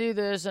did do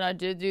this and I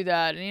did do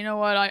that. And you know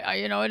what? I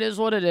it is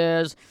what it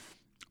is.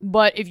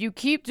 But if you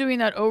keep doing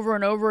that over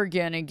and over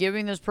again and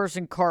giving this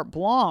person carte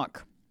blanche,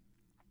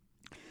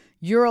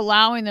 you're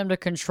allowing them to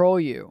control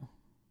you.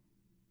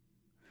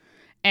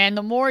 And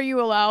the more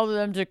you allow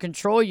them to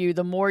control you,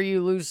 the more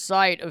you lose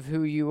sight of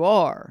who you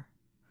are.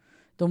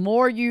 The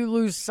more you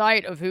lose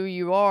sight of who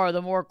you are,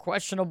 the more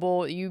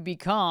questionable you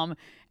become,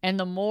 and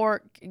the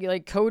more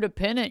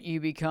codependent you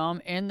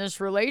become in this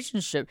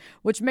relationship,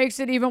 which makes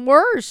it even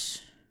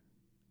worse.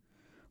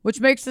 Which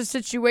makes the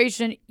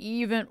situation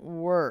even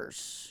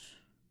worse.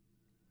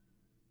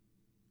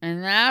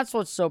 And that's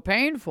what's so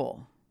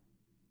painful.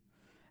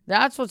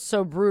 That's what's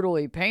so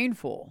brutally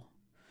painful.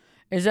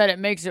 Is that it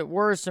makes it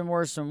worse and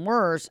worse and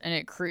worse, and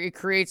it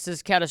creates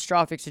this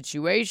catastrophic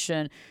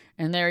situation,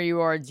 and there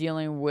you are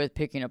dealing with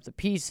picking up the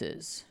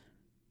pieces.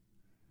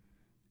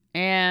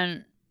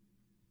 And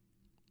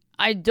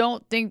I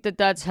don't think that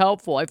that's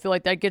helpful. I feel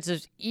like that gets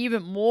us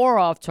even more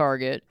off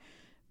target,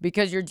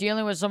 because you're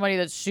dealing with somebody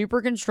that's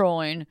super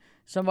controlling,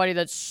 somebody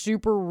that's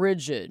super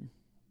rigid.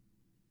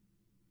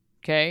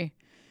 Okay?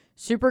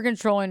 Super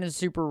controlling and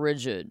super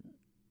rigid.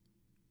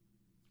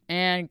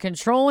 And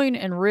controlling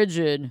and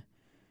rigid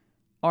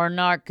are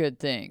not good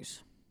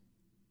things.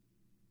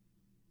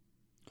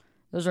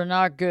 Those are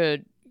not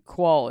good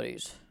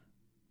qualities.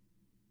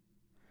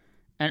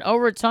 And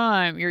over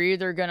time, you're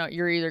either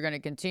gonna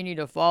continue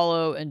to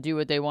follow and do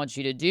what they want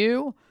you to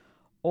do,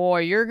 or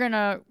you're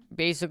gonna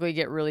basically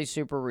get really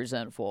super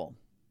resentful.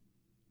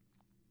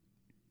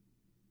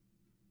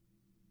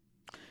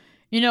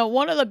 You know,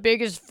 one of the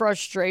biggest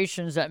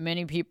frustrations that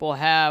many people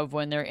have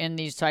when they're in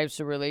these types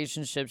of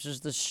relationships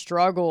is the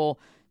struggle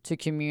to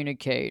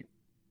communicate.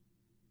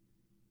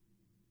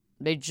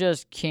 They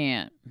just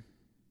can't.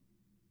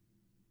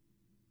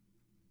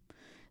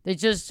 They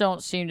just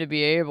don't seem to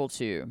be able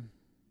to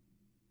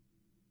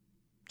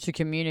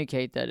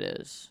communicate, that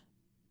is.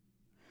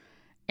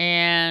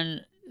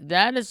 And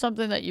that is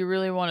something that you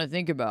really want to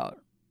think about.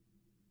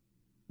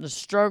 The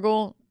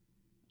struggle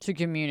to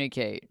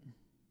communicate.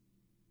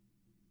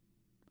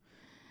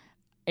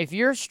 If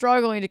you're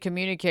struggling to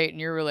communicate in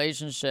your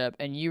relationship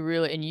and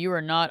you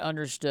are not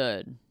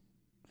understood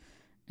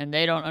and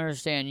they don't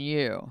understand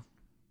you,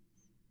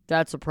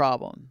 that's a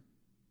problem.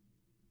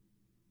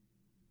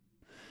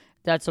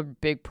 That's a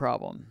big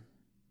problem.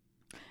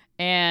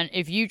 And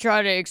if you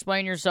try to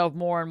explain yourself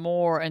more and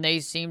more and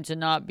they seem to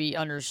not be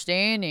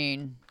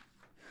understanding,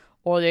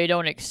 or they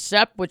don't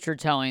accept what you're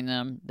telling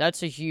them,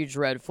 that's a huge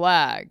red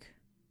flag.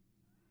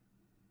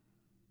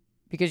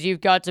 Because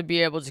you've got to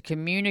be able to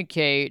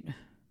communicate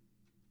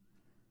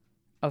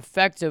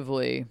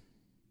effectively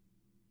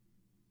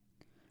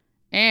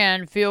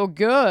and feel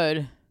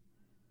good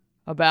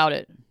about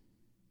it.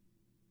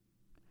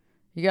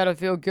 You got to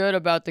feel good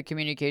about the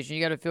communication.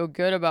 You got to feel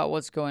good about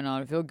what's going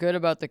on. Feel good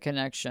about the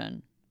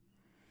connection.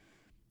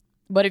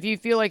 But if you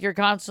feel like you're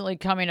constantly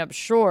coming up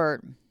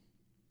short,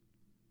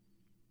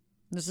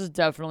 this is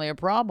definitely a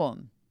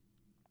problem.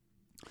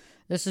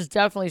 This is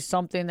definitely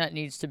something that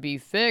needs to be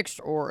fixed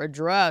or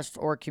addressed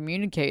or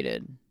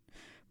communicated.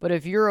 But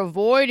if you're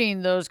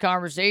avoiding those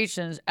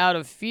conversations out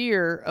of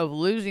fear of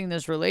losing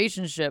this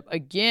relationship,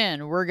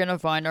 again, we're going to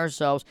find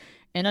ourselves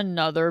in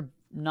another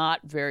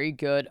not very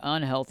good,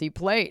 unhealthy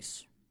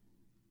place.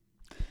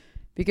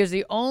 Because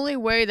the only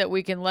way that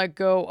we can let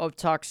go of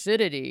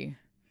toxicity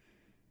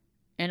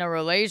in a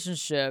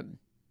relationship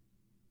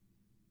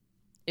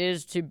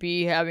is to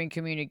be having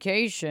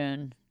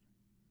communication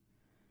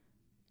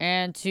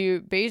and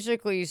to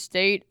basically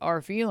state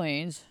our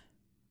feelings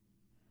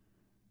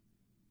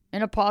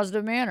in a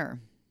positive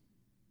manner.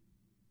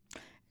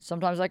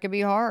 Sometimes that can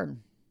be hard.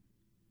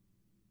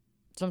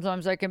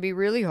 Sometimes that can be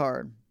really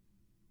hard.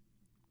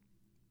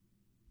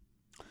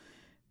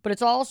 But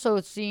it's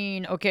also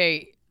seeing,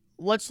 okay,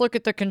 let's look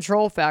at the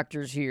control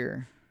factors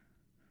here.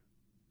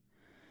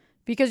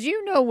 Because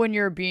you know when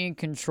you're being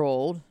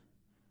controlled.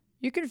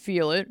 You can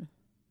feel it.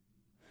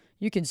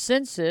 You can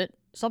sense it.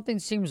 Something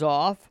seems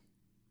off.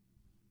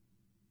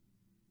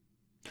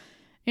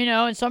 You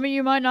know, and some of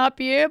you might not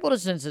be able to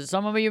sense it.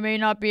 Some of you may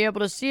not be able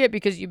to see it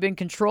because you've been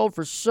controlled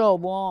for so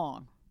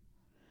long.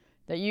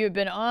 That you've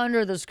been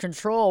under this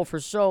control for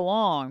so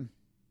long.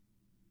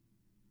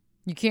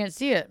 You can't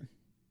see it.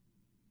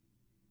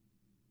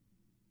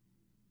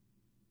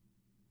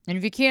 And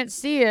if you can't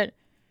see it,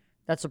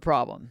 that's a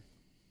problem.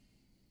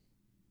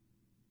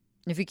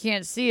 If you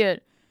can't see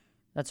it,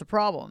 that's a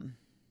problem.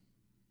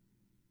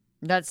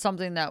 That's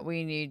something that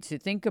we need to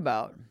think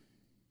about.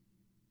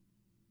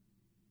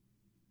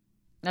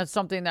 That's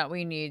something that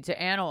we need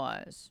to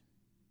analyze.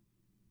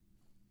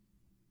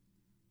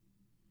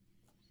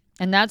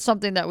 And that's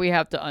something that we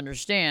have to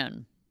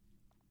understand.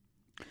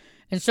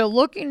 And so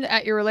looking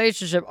at your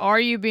relationship, are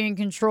you being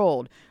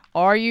controlled?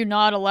 Are you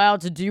not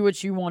allowed to do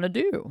what you want to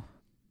do?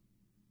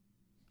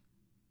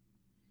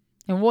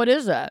 And what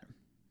is that?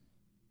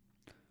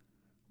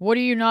 What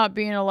are you not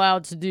being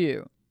allowed to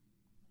do?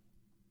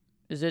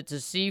 Is it to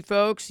see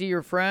folks, see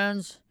your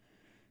friends,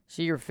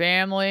 see your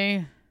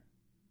family,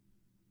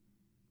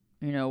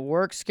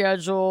 work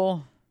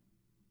schedule?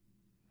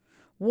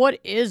 What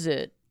is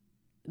it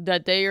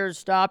that they are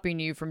stopping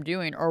you from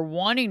doing, or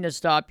wanting to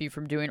stop you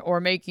from doing, or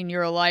making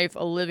your life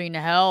a living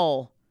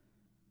hell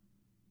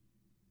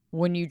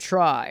when you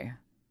try?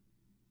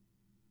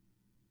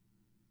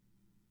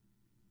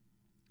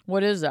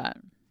 What is that?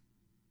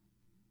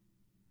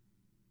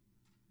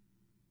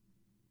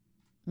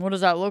 What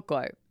does that look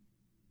like?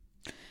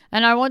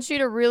 And I want you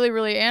to really,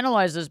 really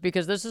analyze this,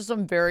 because this is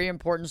some very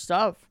important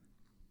stuff.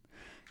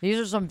 These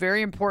are some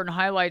very important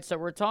highlights that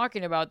we're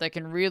talking about that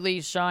can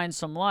really shine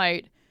some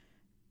light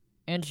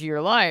into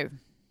your life.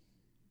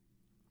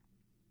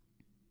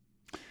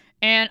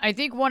 And I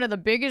think one of the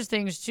biggest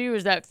things too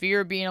is that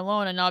fear of being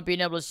alone and not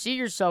being able to see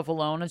yourself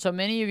alone. And so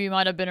many of you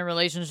might have been in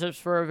relationships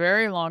for a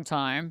very long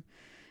time.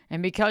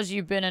 And because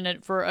you've been in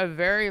it for a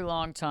very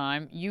long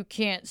time, you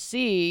can't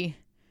see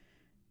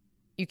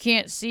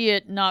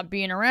it not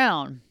being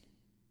around.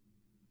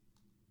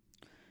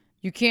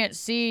 You can't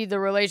see the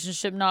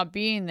relationship not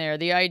being there.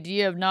 The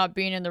idea of not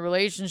being in the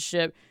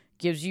relationship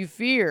gives you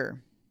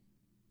fear.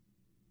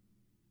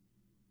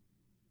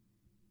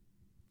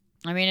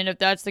 I mean, and if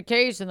that's the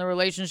case, and the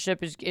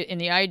relationship is, and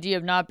the idea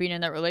of not being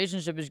in that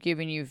relationship is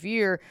giving you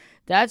fear,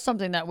 that's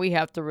something that we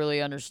have to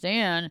really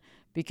understand.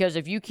 Because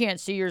if you can't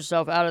see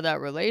yourself out of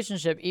that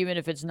relationship, even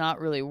if it's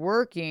not really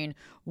working,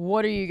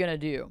 what are you going to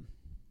do?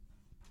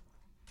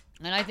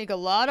 And I think a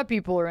lot of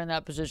people are in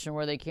that position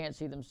where they can't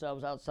see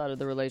themselves outside of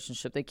the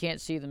relationship. They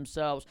can't see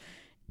themselves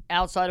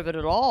outside of it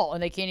at all.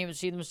 And they can't even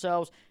see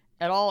themselves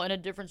at all in a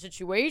different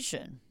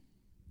situation.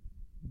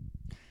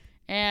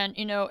 And,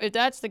 if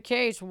that's the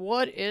case,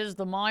 what is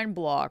the mind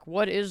block?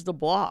 What is the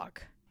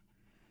block?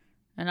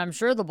 And I'm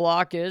sure the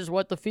block is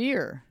the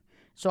fear.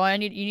 So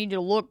you need to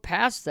look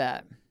past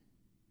that.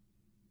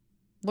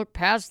 Look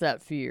past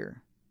that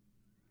fear.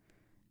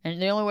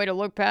 And the only way to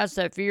look past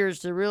that fear is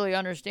to really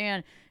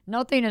understand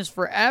nothing is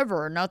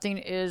forever. Nothing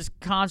is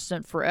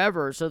constant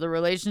forever. So the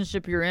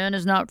relationship you're in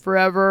is not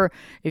forever.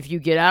 If you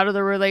get out of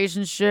the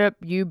relationship,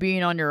 you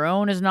being on your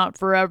own is not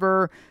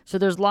forever. So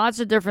there's lots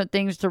of different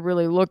things to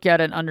really look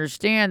at and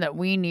understand that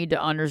we need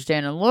to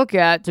understand and look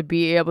at to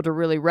be able to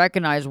really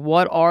recognize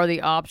what are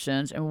the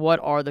options and what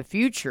are the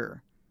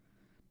future.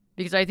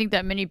 Because I think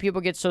that many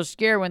people get so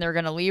scared when they're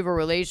going to leave a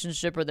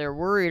relationship, or they're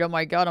worried, oh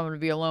my God, I'm going to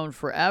be alone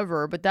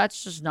forever. But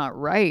that's just not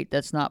right.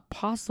 That's not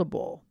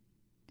possible.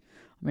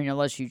 I mean,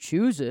 unless you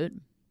choose it.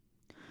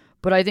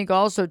 But I think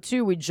also,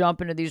 too, we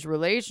jump into these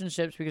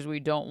relationships because we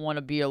don't want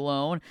to be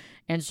alone.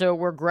 And so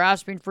we're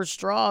grasping for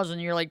straws,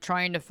 and you're like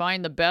trying to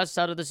find the best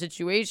out of the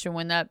situation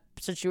when that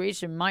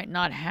situation might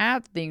not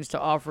have things to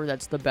offer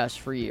that's the best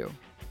for you.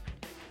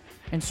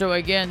 And so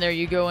again, there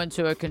you go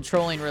into a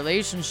controlling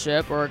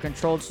relationship or a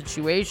controlled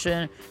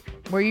situation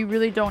where you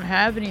really don't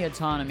have any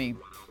autonomy,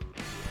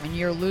 and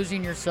you're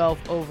losing yourself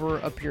over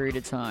a period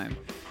of time.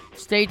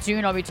 Stay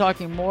tuned. I'll be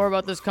talking more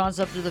about this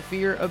concept of the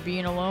fear of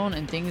being alone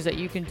and things that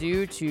you can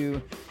do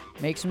to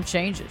make some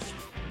changes.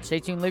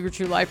 Stay tuned. Live Your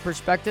True Life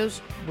Perspectives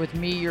with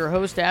me, your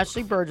host,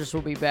 Ashley Burgess,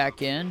 will be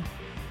back in.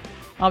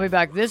 I'll be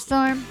back this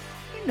time.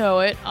 You know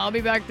it. I'll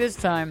be back this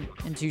time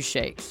in 2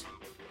 shakes.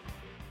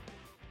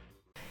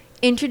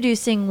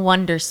 Introducing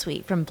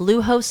Wondersuite from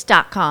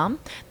Bluehost.com,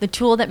 the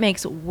tool that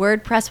makes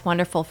WordPress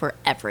wonderful for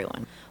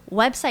everyone.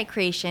 Website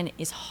creation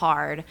is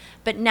hard,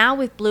 but now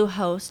with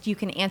Bluehost, you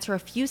can answer a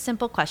few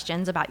simple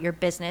questions about your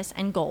business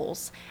and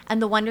goals,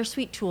 and the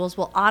Wondersuite tools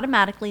will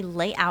automatically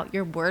lay out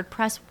your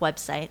WordPress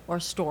website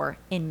or store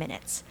in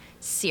minutes.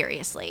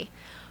 Seriously.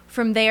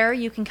 From there,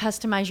 you can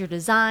customize your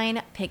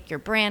design, pick your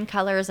brand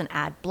colors, and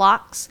add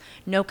blocks.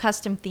 No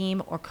custom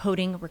theme or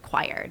coding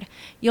required.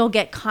 You'll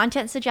get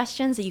content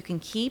suggestions that you can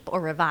keep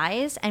or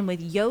revise, and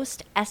with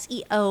Yoast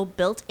SEO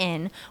built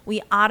in,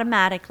 we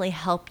automatically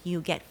help you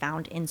get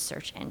found in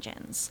search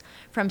engines.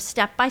 From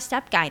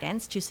step-by-step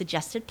guidance to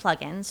suggested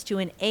plugins to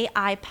an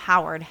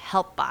AI-powered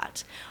help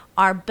bot,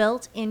 our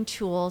built-in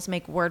tools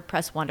make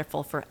WordPress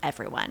wonderful for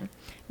everyone.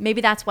 Maybe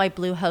that's why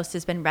Bluehost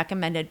has been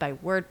recommended by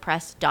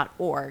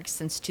WordPress.org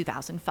since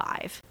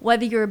 2005.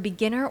 Whether you're a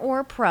beginner or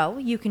a pro,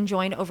 you can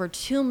join over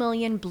 2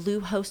 million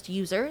Bluehost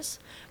users.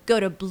 Go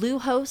to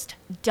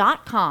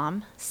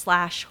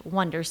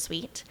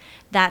bluehost.com/wondersuite.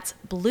 That's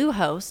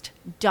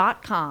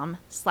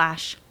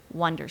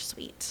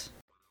bluehost.com/wondersuite.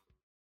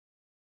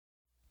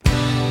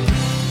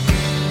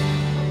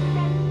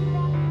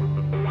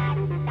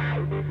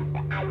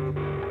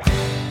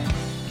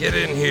 Get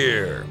in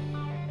here.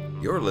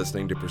 You're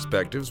listening to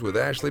Perspectives with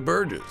Ashley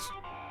Burgess.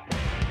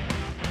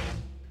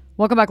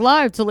 Welcome back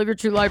live to Live Your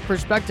True Life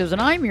Perspectives,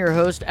 and I'm your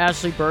host,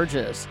 Ashley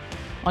Burgess.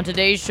 On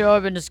today's show,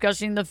 I've been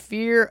discussing the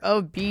fear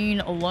of being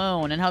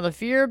alone and how the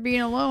fear of being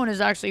alone is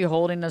actually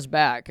holding us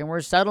back. And we're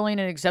settling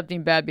and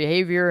accepting bad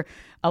behavior,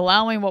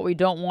 allowing what we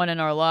don't want in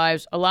our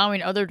lives,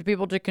 allowing other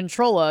people to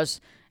control us,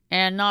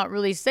 and not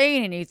really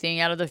saying anything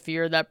out of the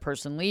fear of that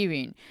person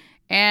leaving.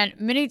 And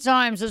many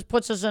times this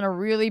puts us in a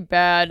really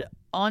bad,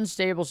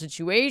 unstable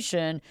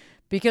situation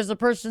because the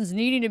person's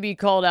needing to be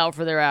called out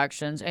for their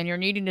actions, and you're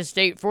needing to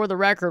state for the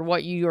record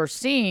what you are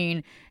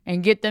seeing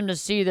and get them to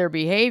see their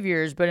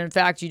behaviors. But in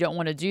fact, you don't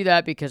want to do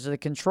that because of the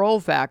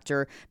control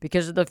factor,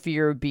 because of the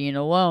fear of being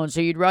alone.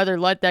 So you'd rather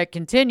let that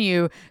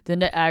continue than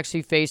to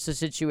actually face the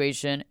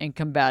situation and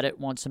combat it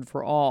once and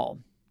for all.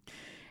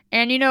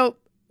 And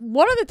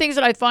one of the things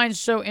that I find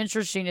so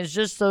interesting is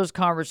just those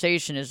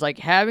conversations, is like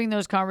having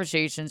those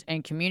conversations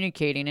and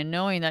communicating and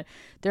knowing that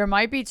there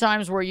might be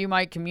times where you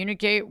might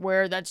communicate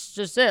where that's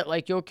just it.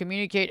 Like you'll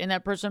communicate and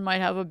that person might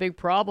have a big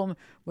problem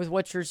with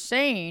what you're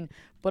saying.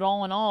 But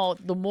all in all,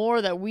 the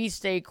more that we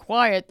stay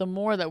quiet, the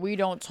more that we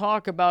don't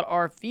talk about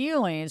our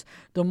feelings,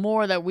 the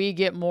more that we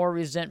get more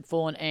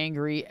resentful and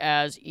angry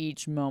as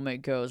each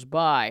moment goes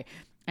by.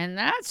 And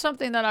that's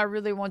something that I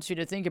really want you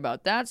to think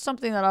about. That's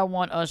something that I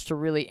want us to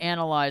really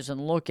analyze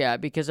and look at,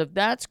 because if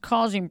that's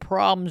causing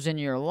problems in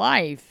your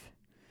life,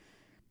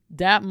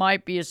 that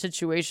might be a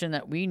situation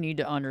that we need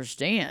to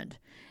understand.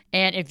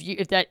 And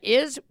if that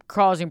is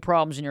causing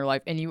problems in your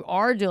life and you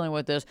are dealing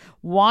with this,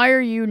 why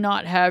are you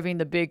not having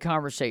the big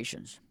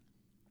conversations?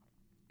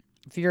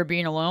 Fear of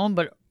being alone,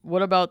 but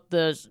what about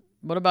this?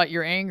 What about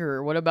your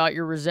anger? What about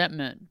your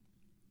resentment?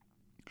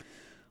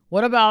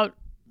 What about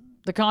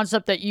the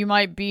concept that you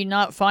might be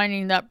not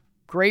finding that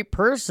great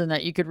person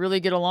that you could really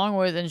get along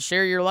with and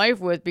share your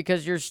life with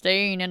because you're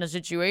staying in a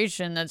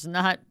situation that's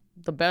not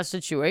the best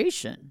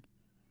situation?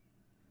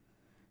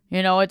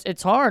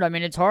 It's hard. I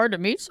mean, it's hard to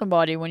meet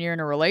somebody when you're in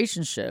a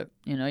relationship.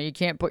 You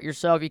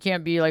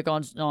can't be like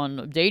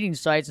on dating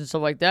sites and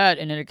stuff like that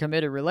and in a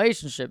committed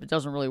relationship. It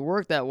doesn't really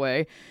work that way.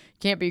 You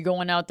can't be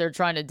going out there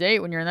trying to date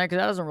when you're in that, because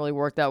that doesn't really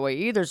work that way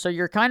either. So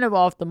you're kind of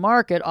off the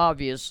market,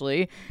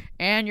 obviously,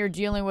 and you're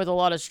dealing with a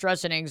lot of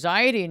stress and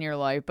anxiety in your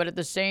life. But at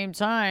the same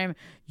time,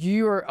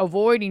 you're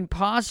avoiding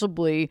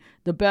possibly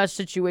the best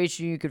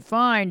situation you could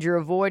find. You're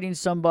avoiding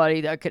somebody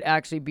that could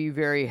actually be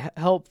very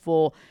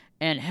helpful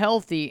and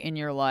healthy in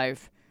your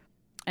life.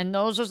 And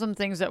those are some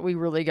things that we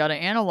really got to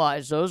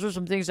analyze. Those are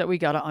some things that we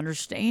got to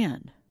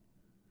understand.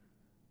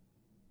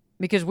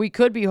 Because we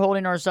could be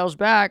holding ourselves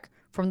back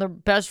from the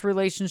best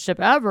relationship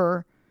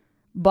ever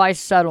by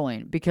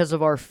settling because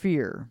of our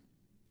fear.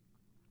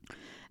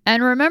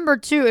 And remember,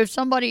 too, if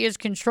somebody is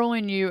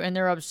controlling you and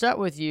they're upset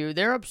with you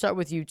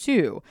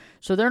too.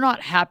 So they're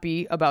not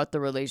happy about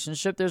the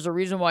relationship. There's a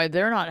reason why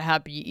they're not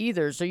happy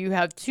either. So you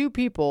have two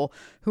people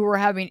who are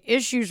having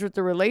issues with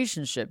the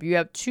relationship. You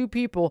have two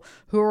people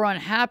who are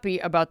unhappy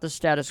about the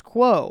status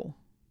quo.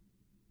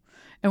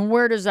 And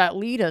where does that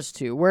lead us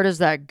to? Where does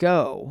that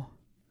go?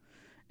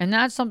 And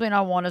that's something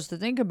I want us to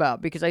think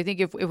about, because I think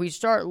if we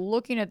start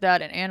looking at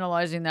that and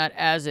analyzing that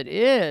as it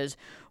is,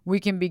 we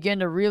can begin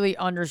to really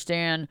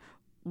understand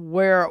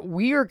where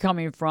we are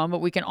coming from.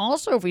 But we can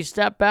also, if we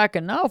step back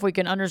enough, we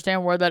can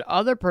understand where that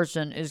other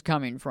person is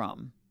coming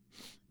from.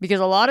 Because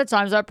a lot of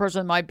times that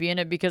person might be in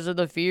it because of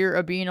the fear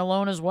of being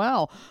alone as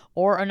well.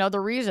 Or another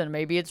reason,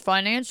 maybe it's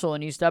financial,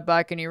 and you step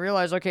back and you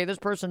realize, okay, this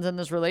person's in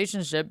this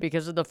relationship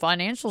because of the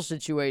financial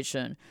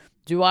situation.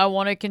 Do I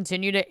want to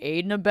continue to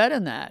aid and abet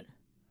in that?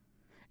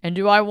 And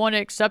do I want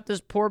to accept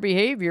this poor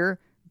behavior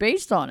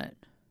based on it?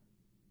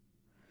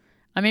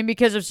 I mean,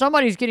 because if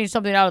somebody's getting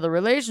something out of the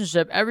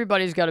relationship,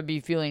 everybody's got to be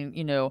feeling,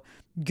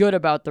 good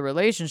about the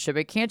relationship.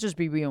 It can't just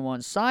be being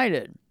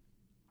one-sided.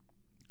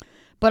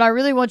 But I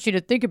really want you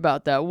to think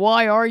about that.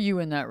 Why are you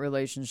in that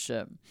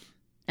relationship?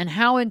 And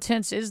how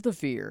intense is the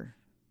fear?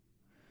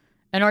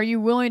 And are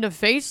you willing to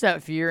face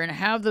that fear and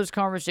have those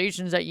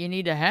conversations that you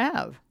need to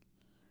have?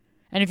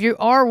 And if you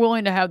are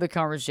willing to have the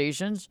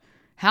conversations,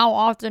 how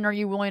often are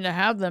you willing to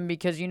have them?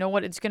 Because you know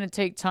what? It's going to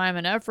take time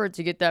and effort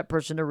to get that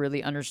person to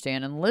really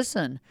understand and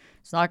listen.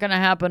 It's not going to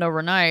happen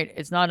overnight.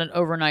 It's not an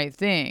overnight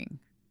thing.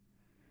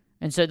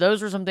 And so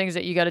those are some things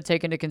that you got to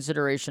take into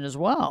consideration as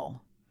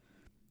well.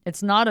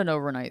 It's not an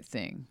overnight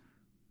thing.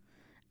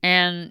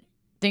 And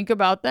think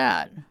about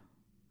that.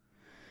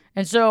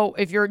 And so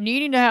if you're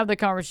needing to have the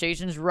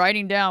conversations,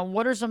 writing down,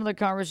 what are some of the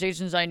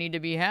conversations I need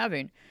to be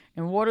having?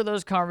 And what are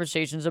those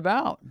conversations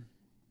about?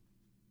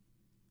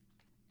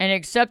 And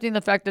accepting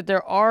the fact that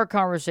there are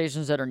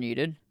conversations that are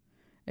needed.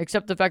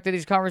 Accept the fact that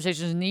these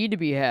conversations need to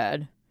be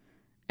had.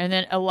 And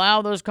then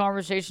allow those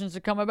conversations to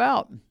come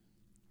about.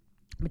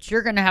 But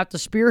you're going to have to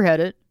spearhead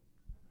it.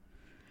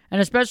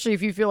 And especially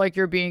if you feel like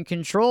you're being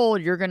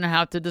controlled, you're going to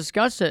have to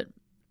discuss it.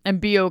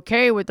 And be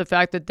okay with the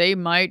fact that they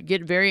might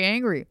get very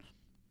angry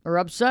or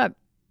upset.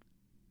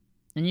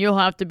 And you'll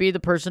have to be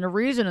the person of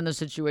reason in the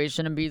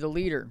situation and be the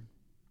leader.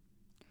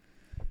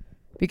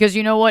 Because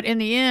you know what? In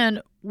the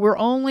end, we're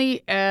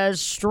only as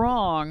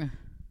strong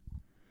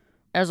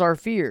as our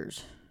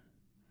fears.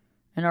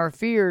 And our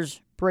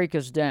fears break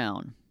us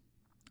down.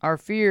 Our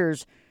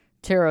fears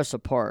tear us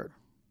apart.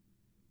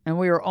 And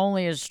we are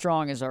only as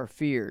strong as our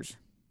fears.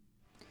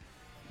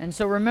 And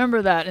so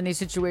remember that in these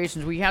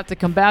situations, we have to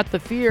combat the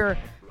fear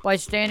by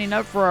standing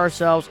up for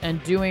ourselves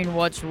and doing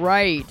what's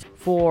right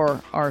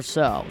for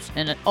ourselves.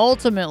 And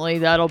ultimately,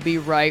 that'll be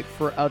right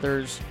for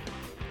others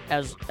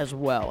as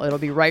well. It'll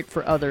be right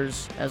for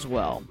others as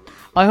well.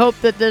 I hope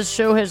that this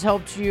show has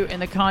helped you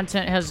and the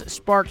content has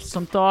sparked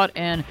some thought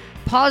and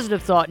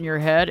positive thought in your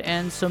head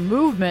and some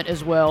movement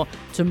as well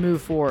to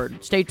move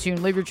forward. Stay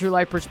tuned. Live Your True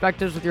Life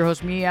Perspectives with your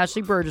host, me,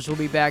 Ashley Burgess, will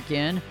be back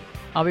in.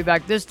 I'll be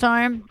back this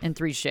time in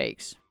 3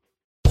 shakes.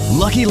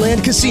 Lucky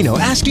Land Casino,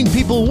 asking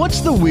people,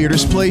 what's the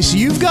weirdest place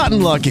you've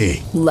gotten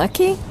lucky?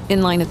 Lucky?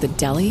 In line at the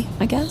deli,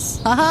 I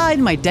guess? Aha,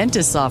 in my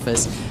dentist's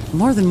office.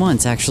 More than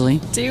once,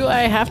 actually. Do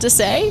I have to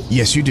say?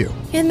 Yes, you do.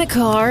 In the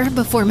car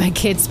before my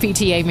kids'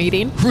 PTA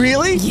meeting.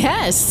 Really?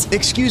 Yes.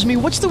 Excuse me,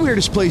 what's the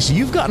weirdest place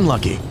you've gotten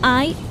lucky?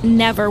 I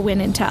never win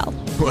and tell.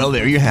 Well,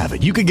 there you have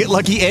it. You can get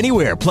lucky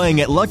anywhere,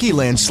 playing at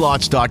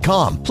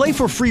LuckyLandSlots.com. Play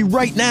for free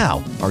right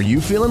now. Are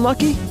you feeling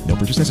lucky? No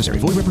purchase necessary.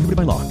 Void where prohibited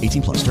by law.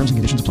 18+. Terms and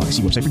conditions apply.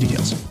 See website for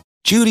details.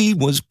 Judy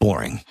was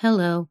boring.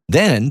 Hello.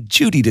 Then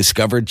Judy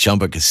discovered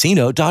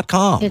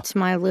ChumbaCasino.com. It's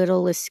my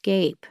little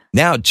escape.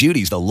 Now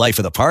Judy's the life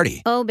of the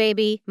party. Oh,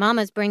 baby,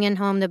 mama's bringing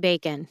home the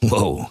bacon.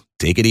 Whoa,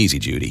 take it easy,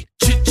 Judy.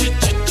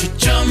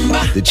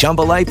 The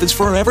Chumba life is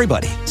for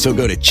everybody. So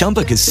go to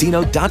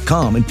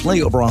ChumbaCasino.com and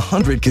play over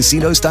 100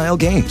 casino-style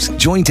games.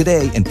 Join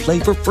today and play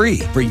for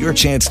free for your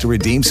chance to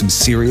redeem some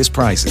serious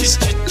prizes.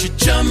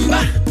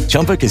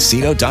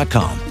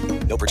 ChumbaCasino.com.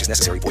 No purchase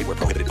necessary. Void where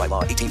prohibited by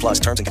law.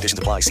 18+. Terms and conditions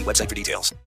apply. See website for details.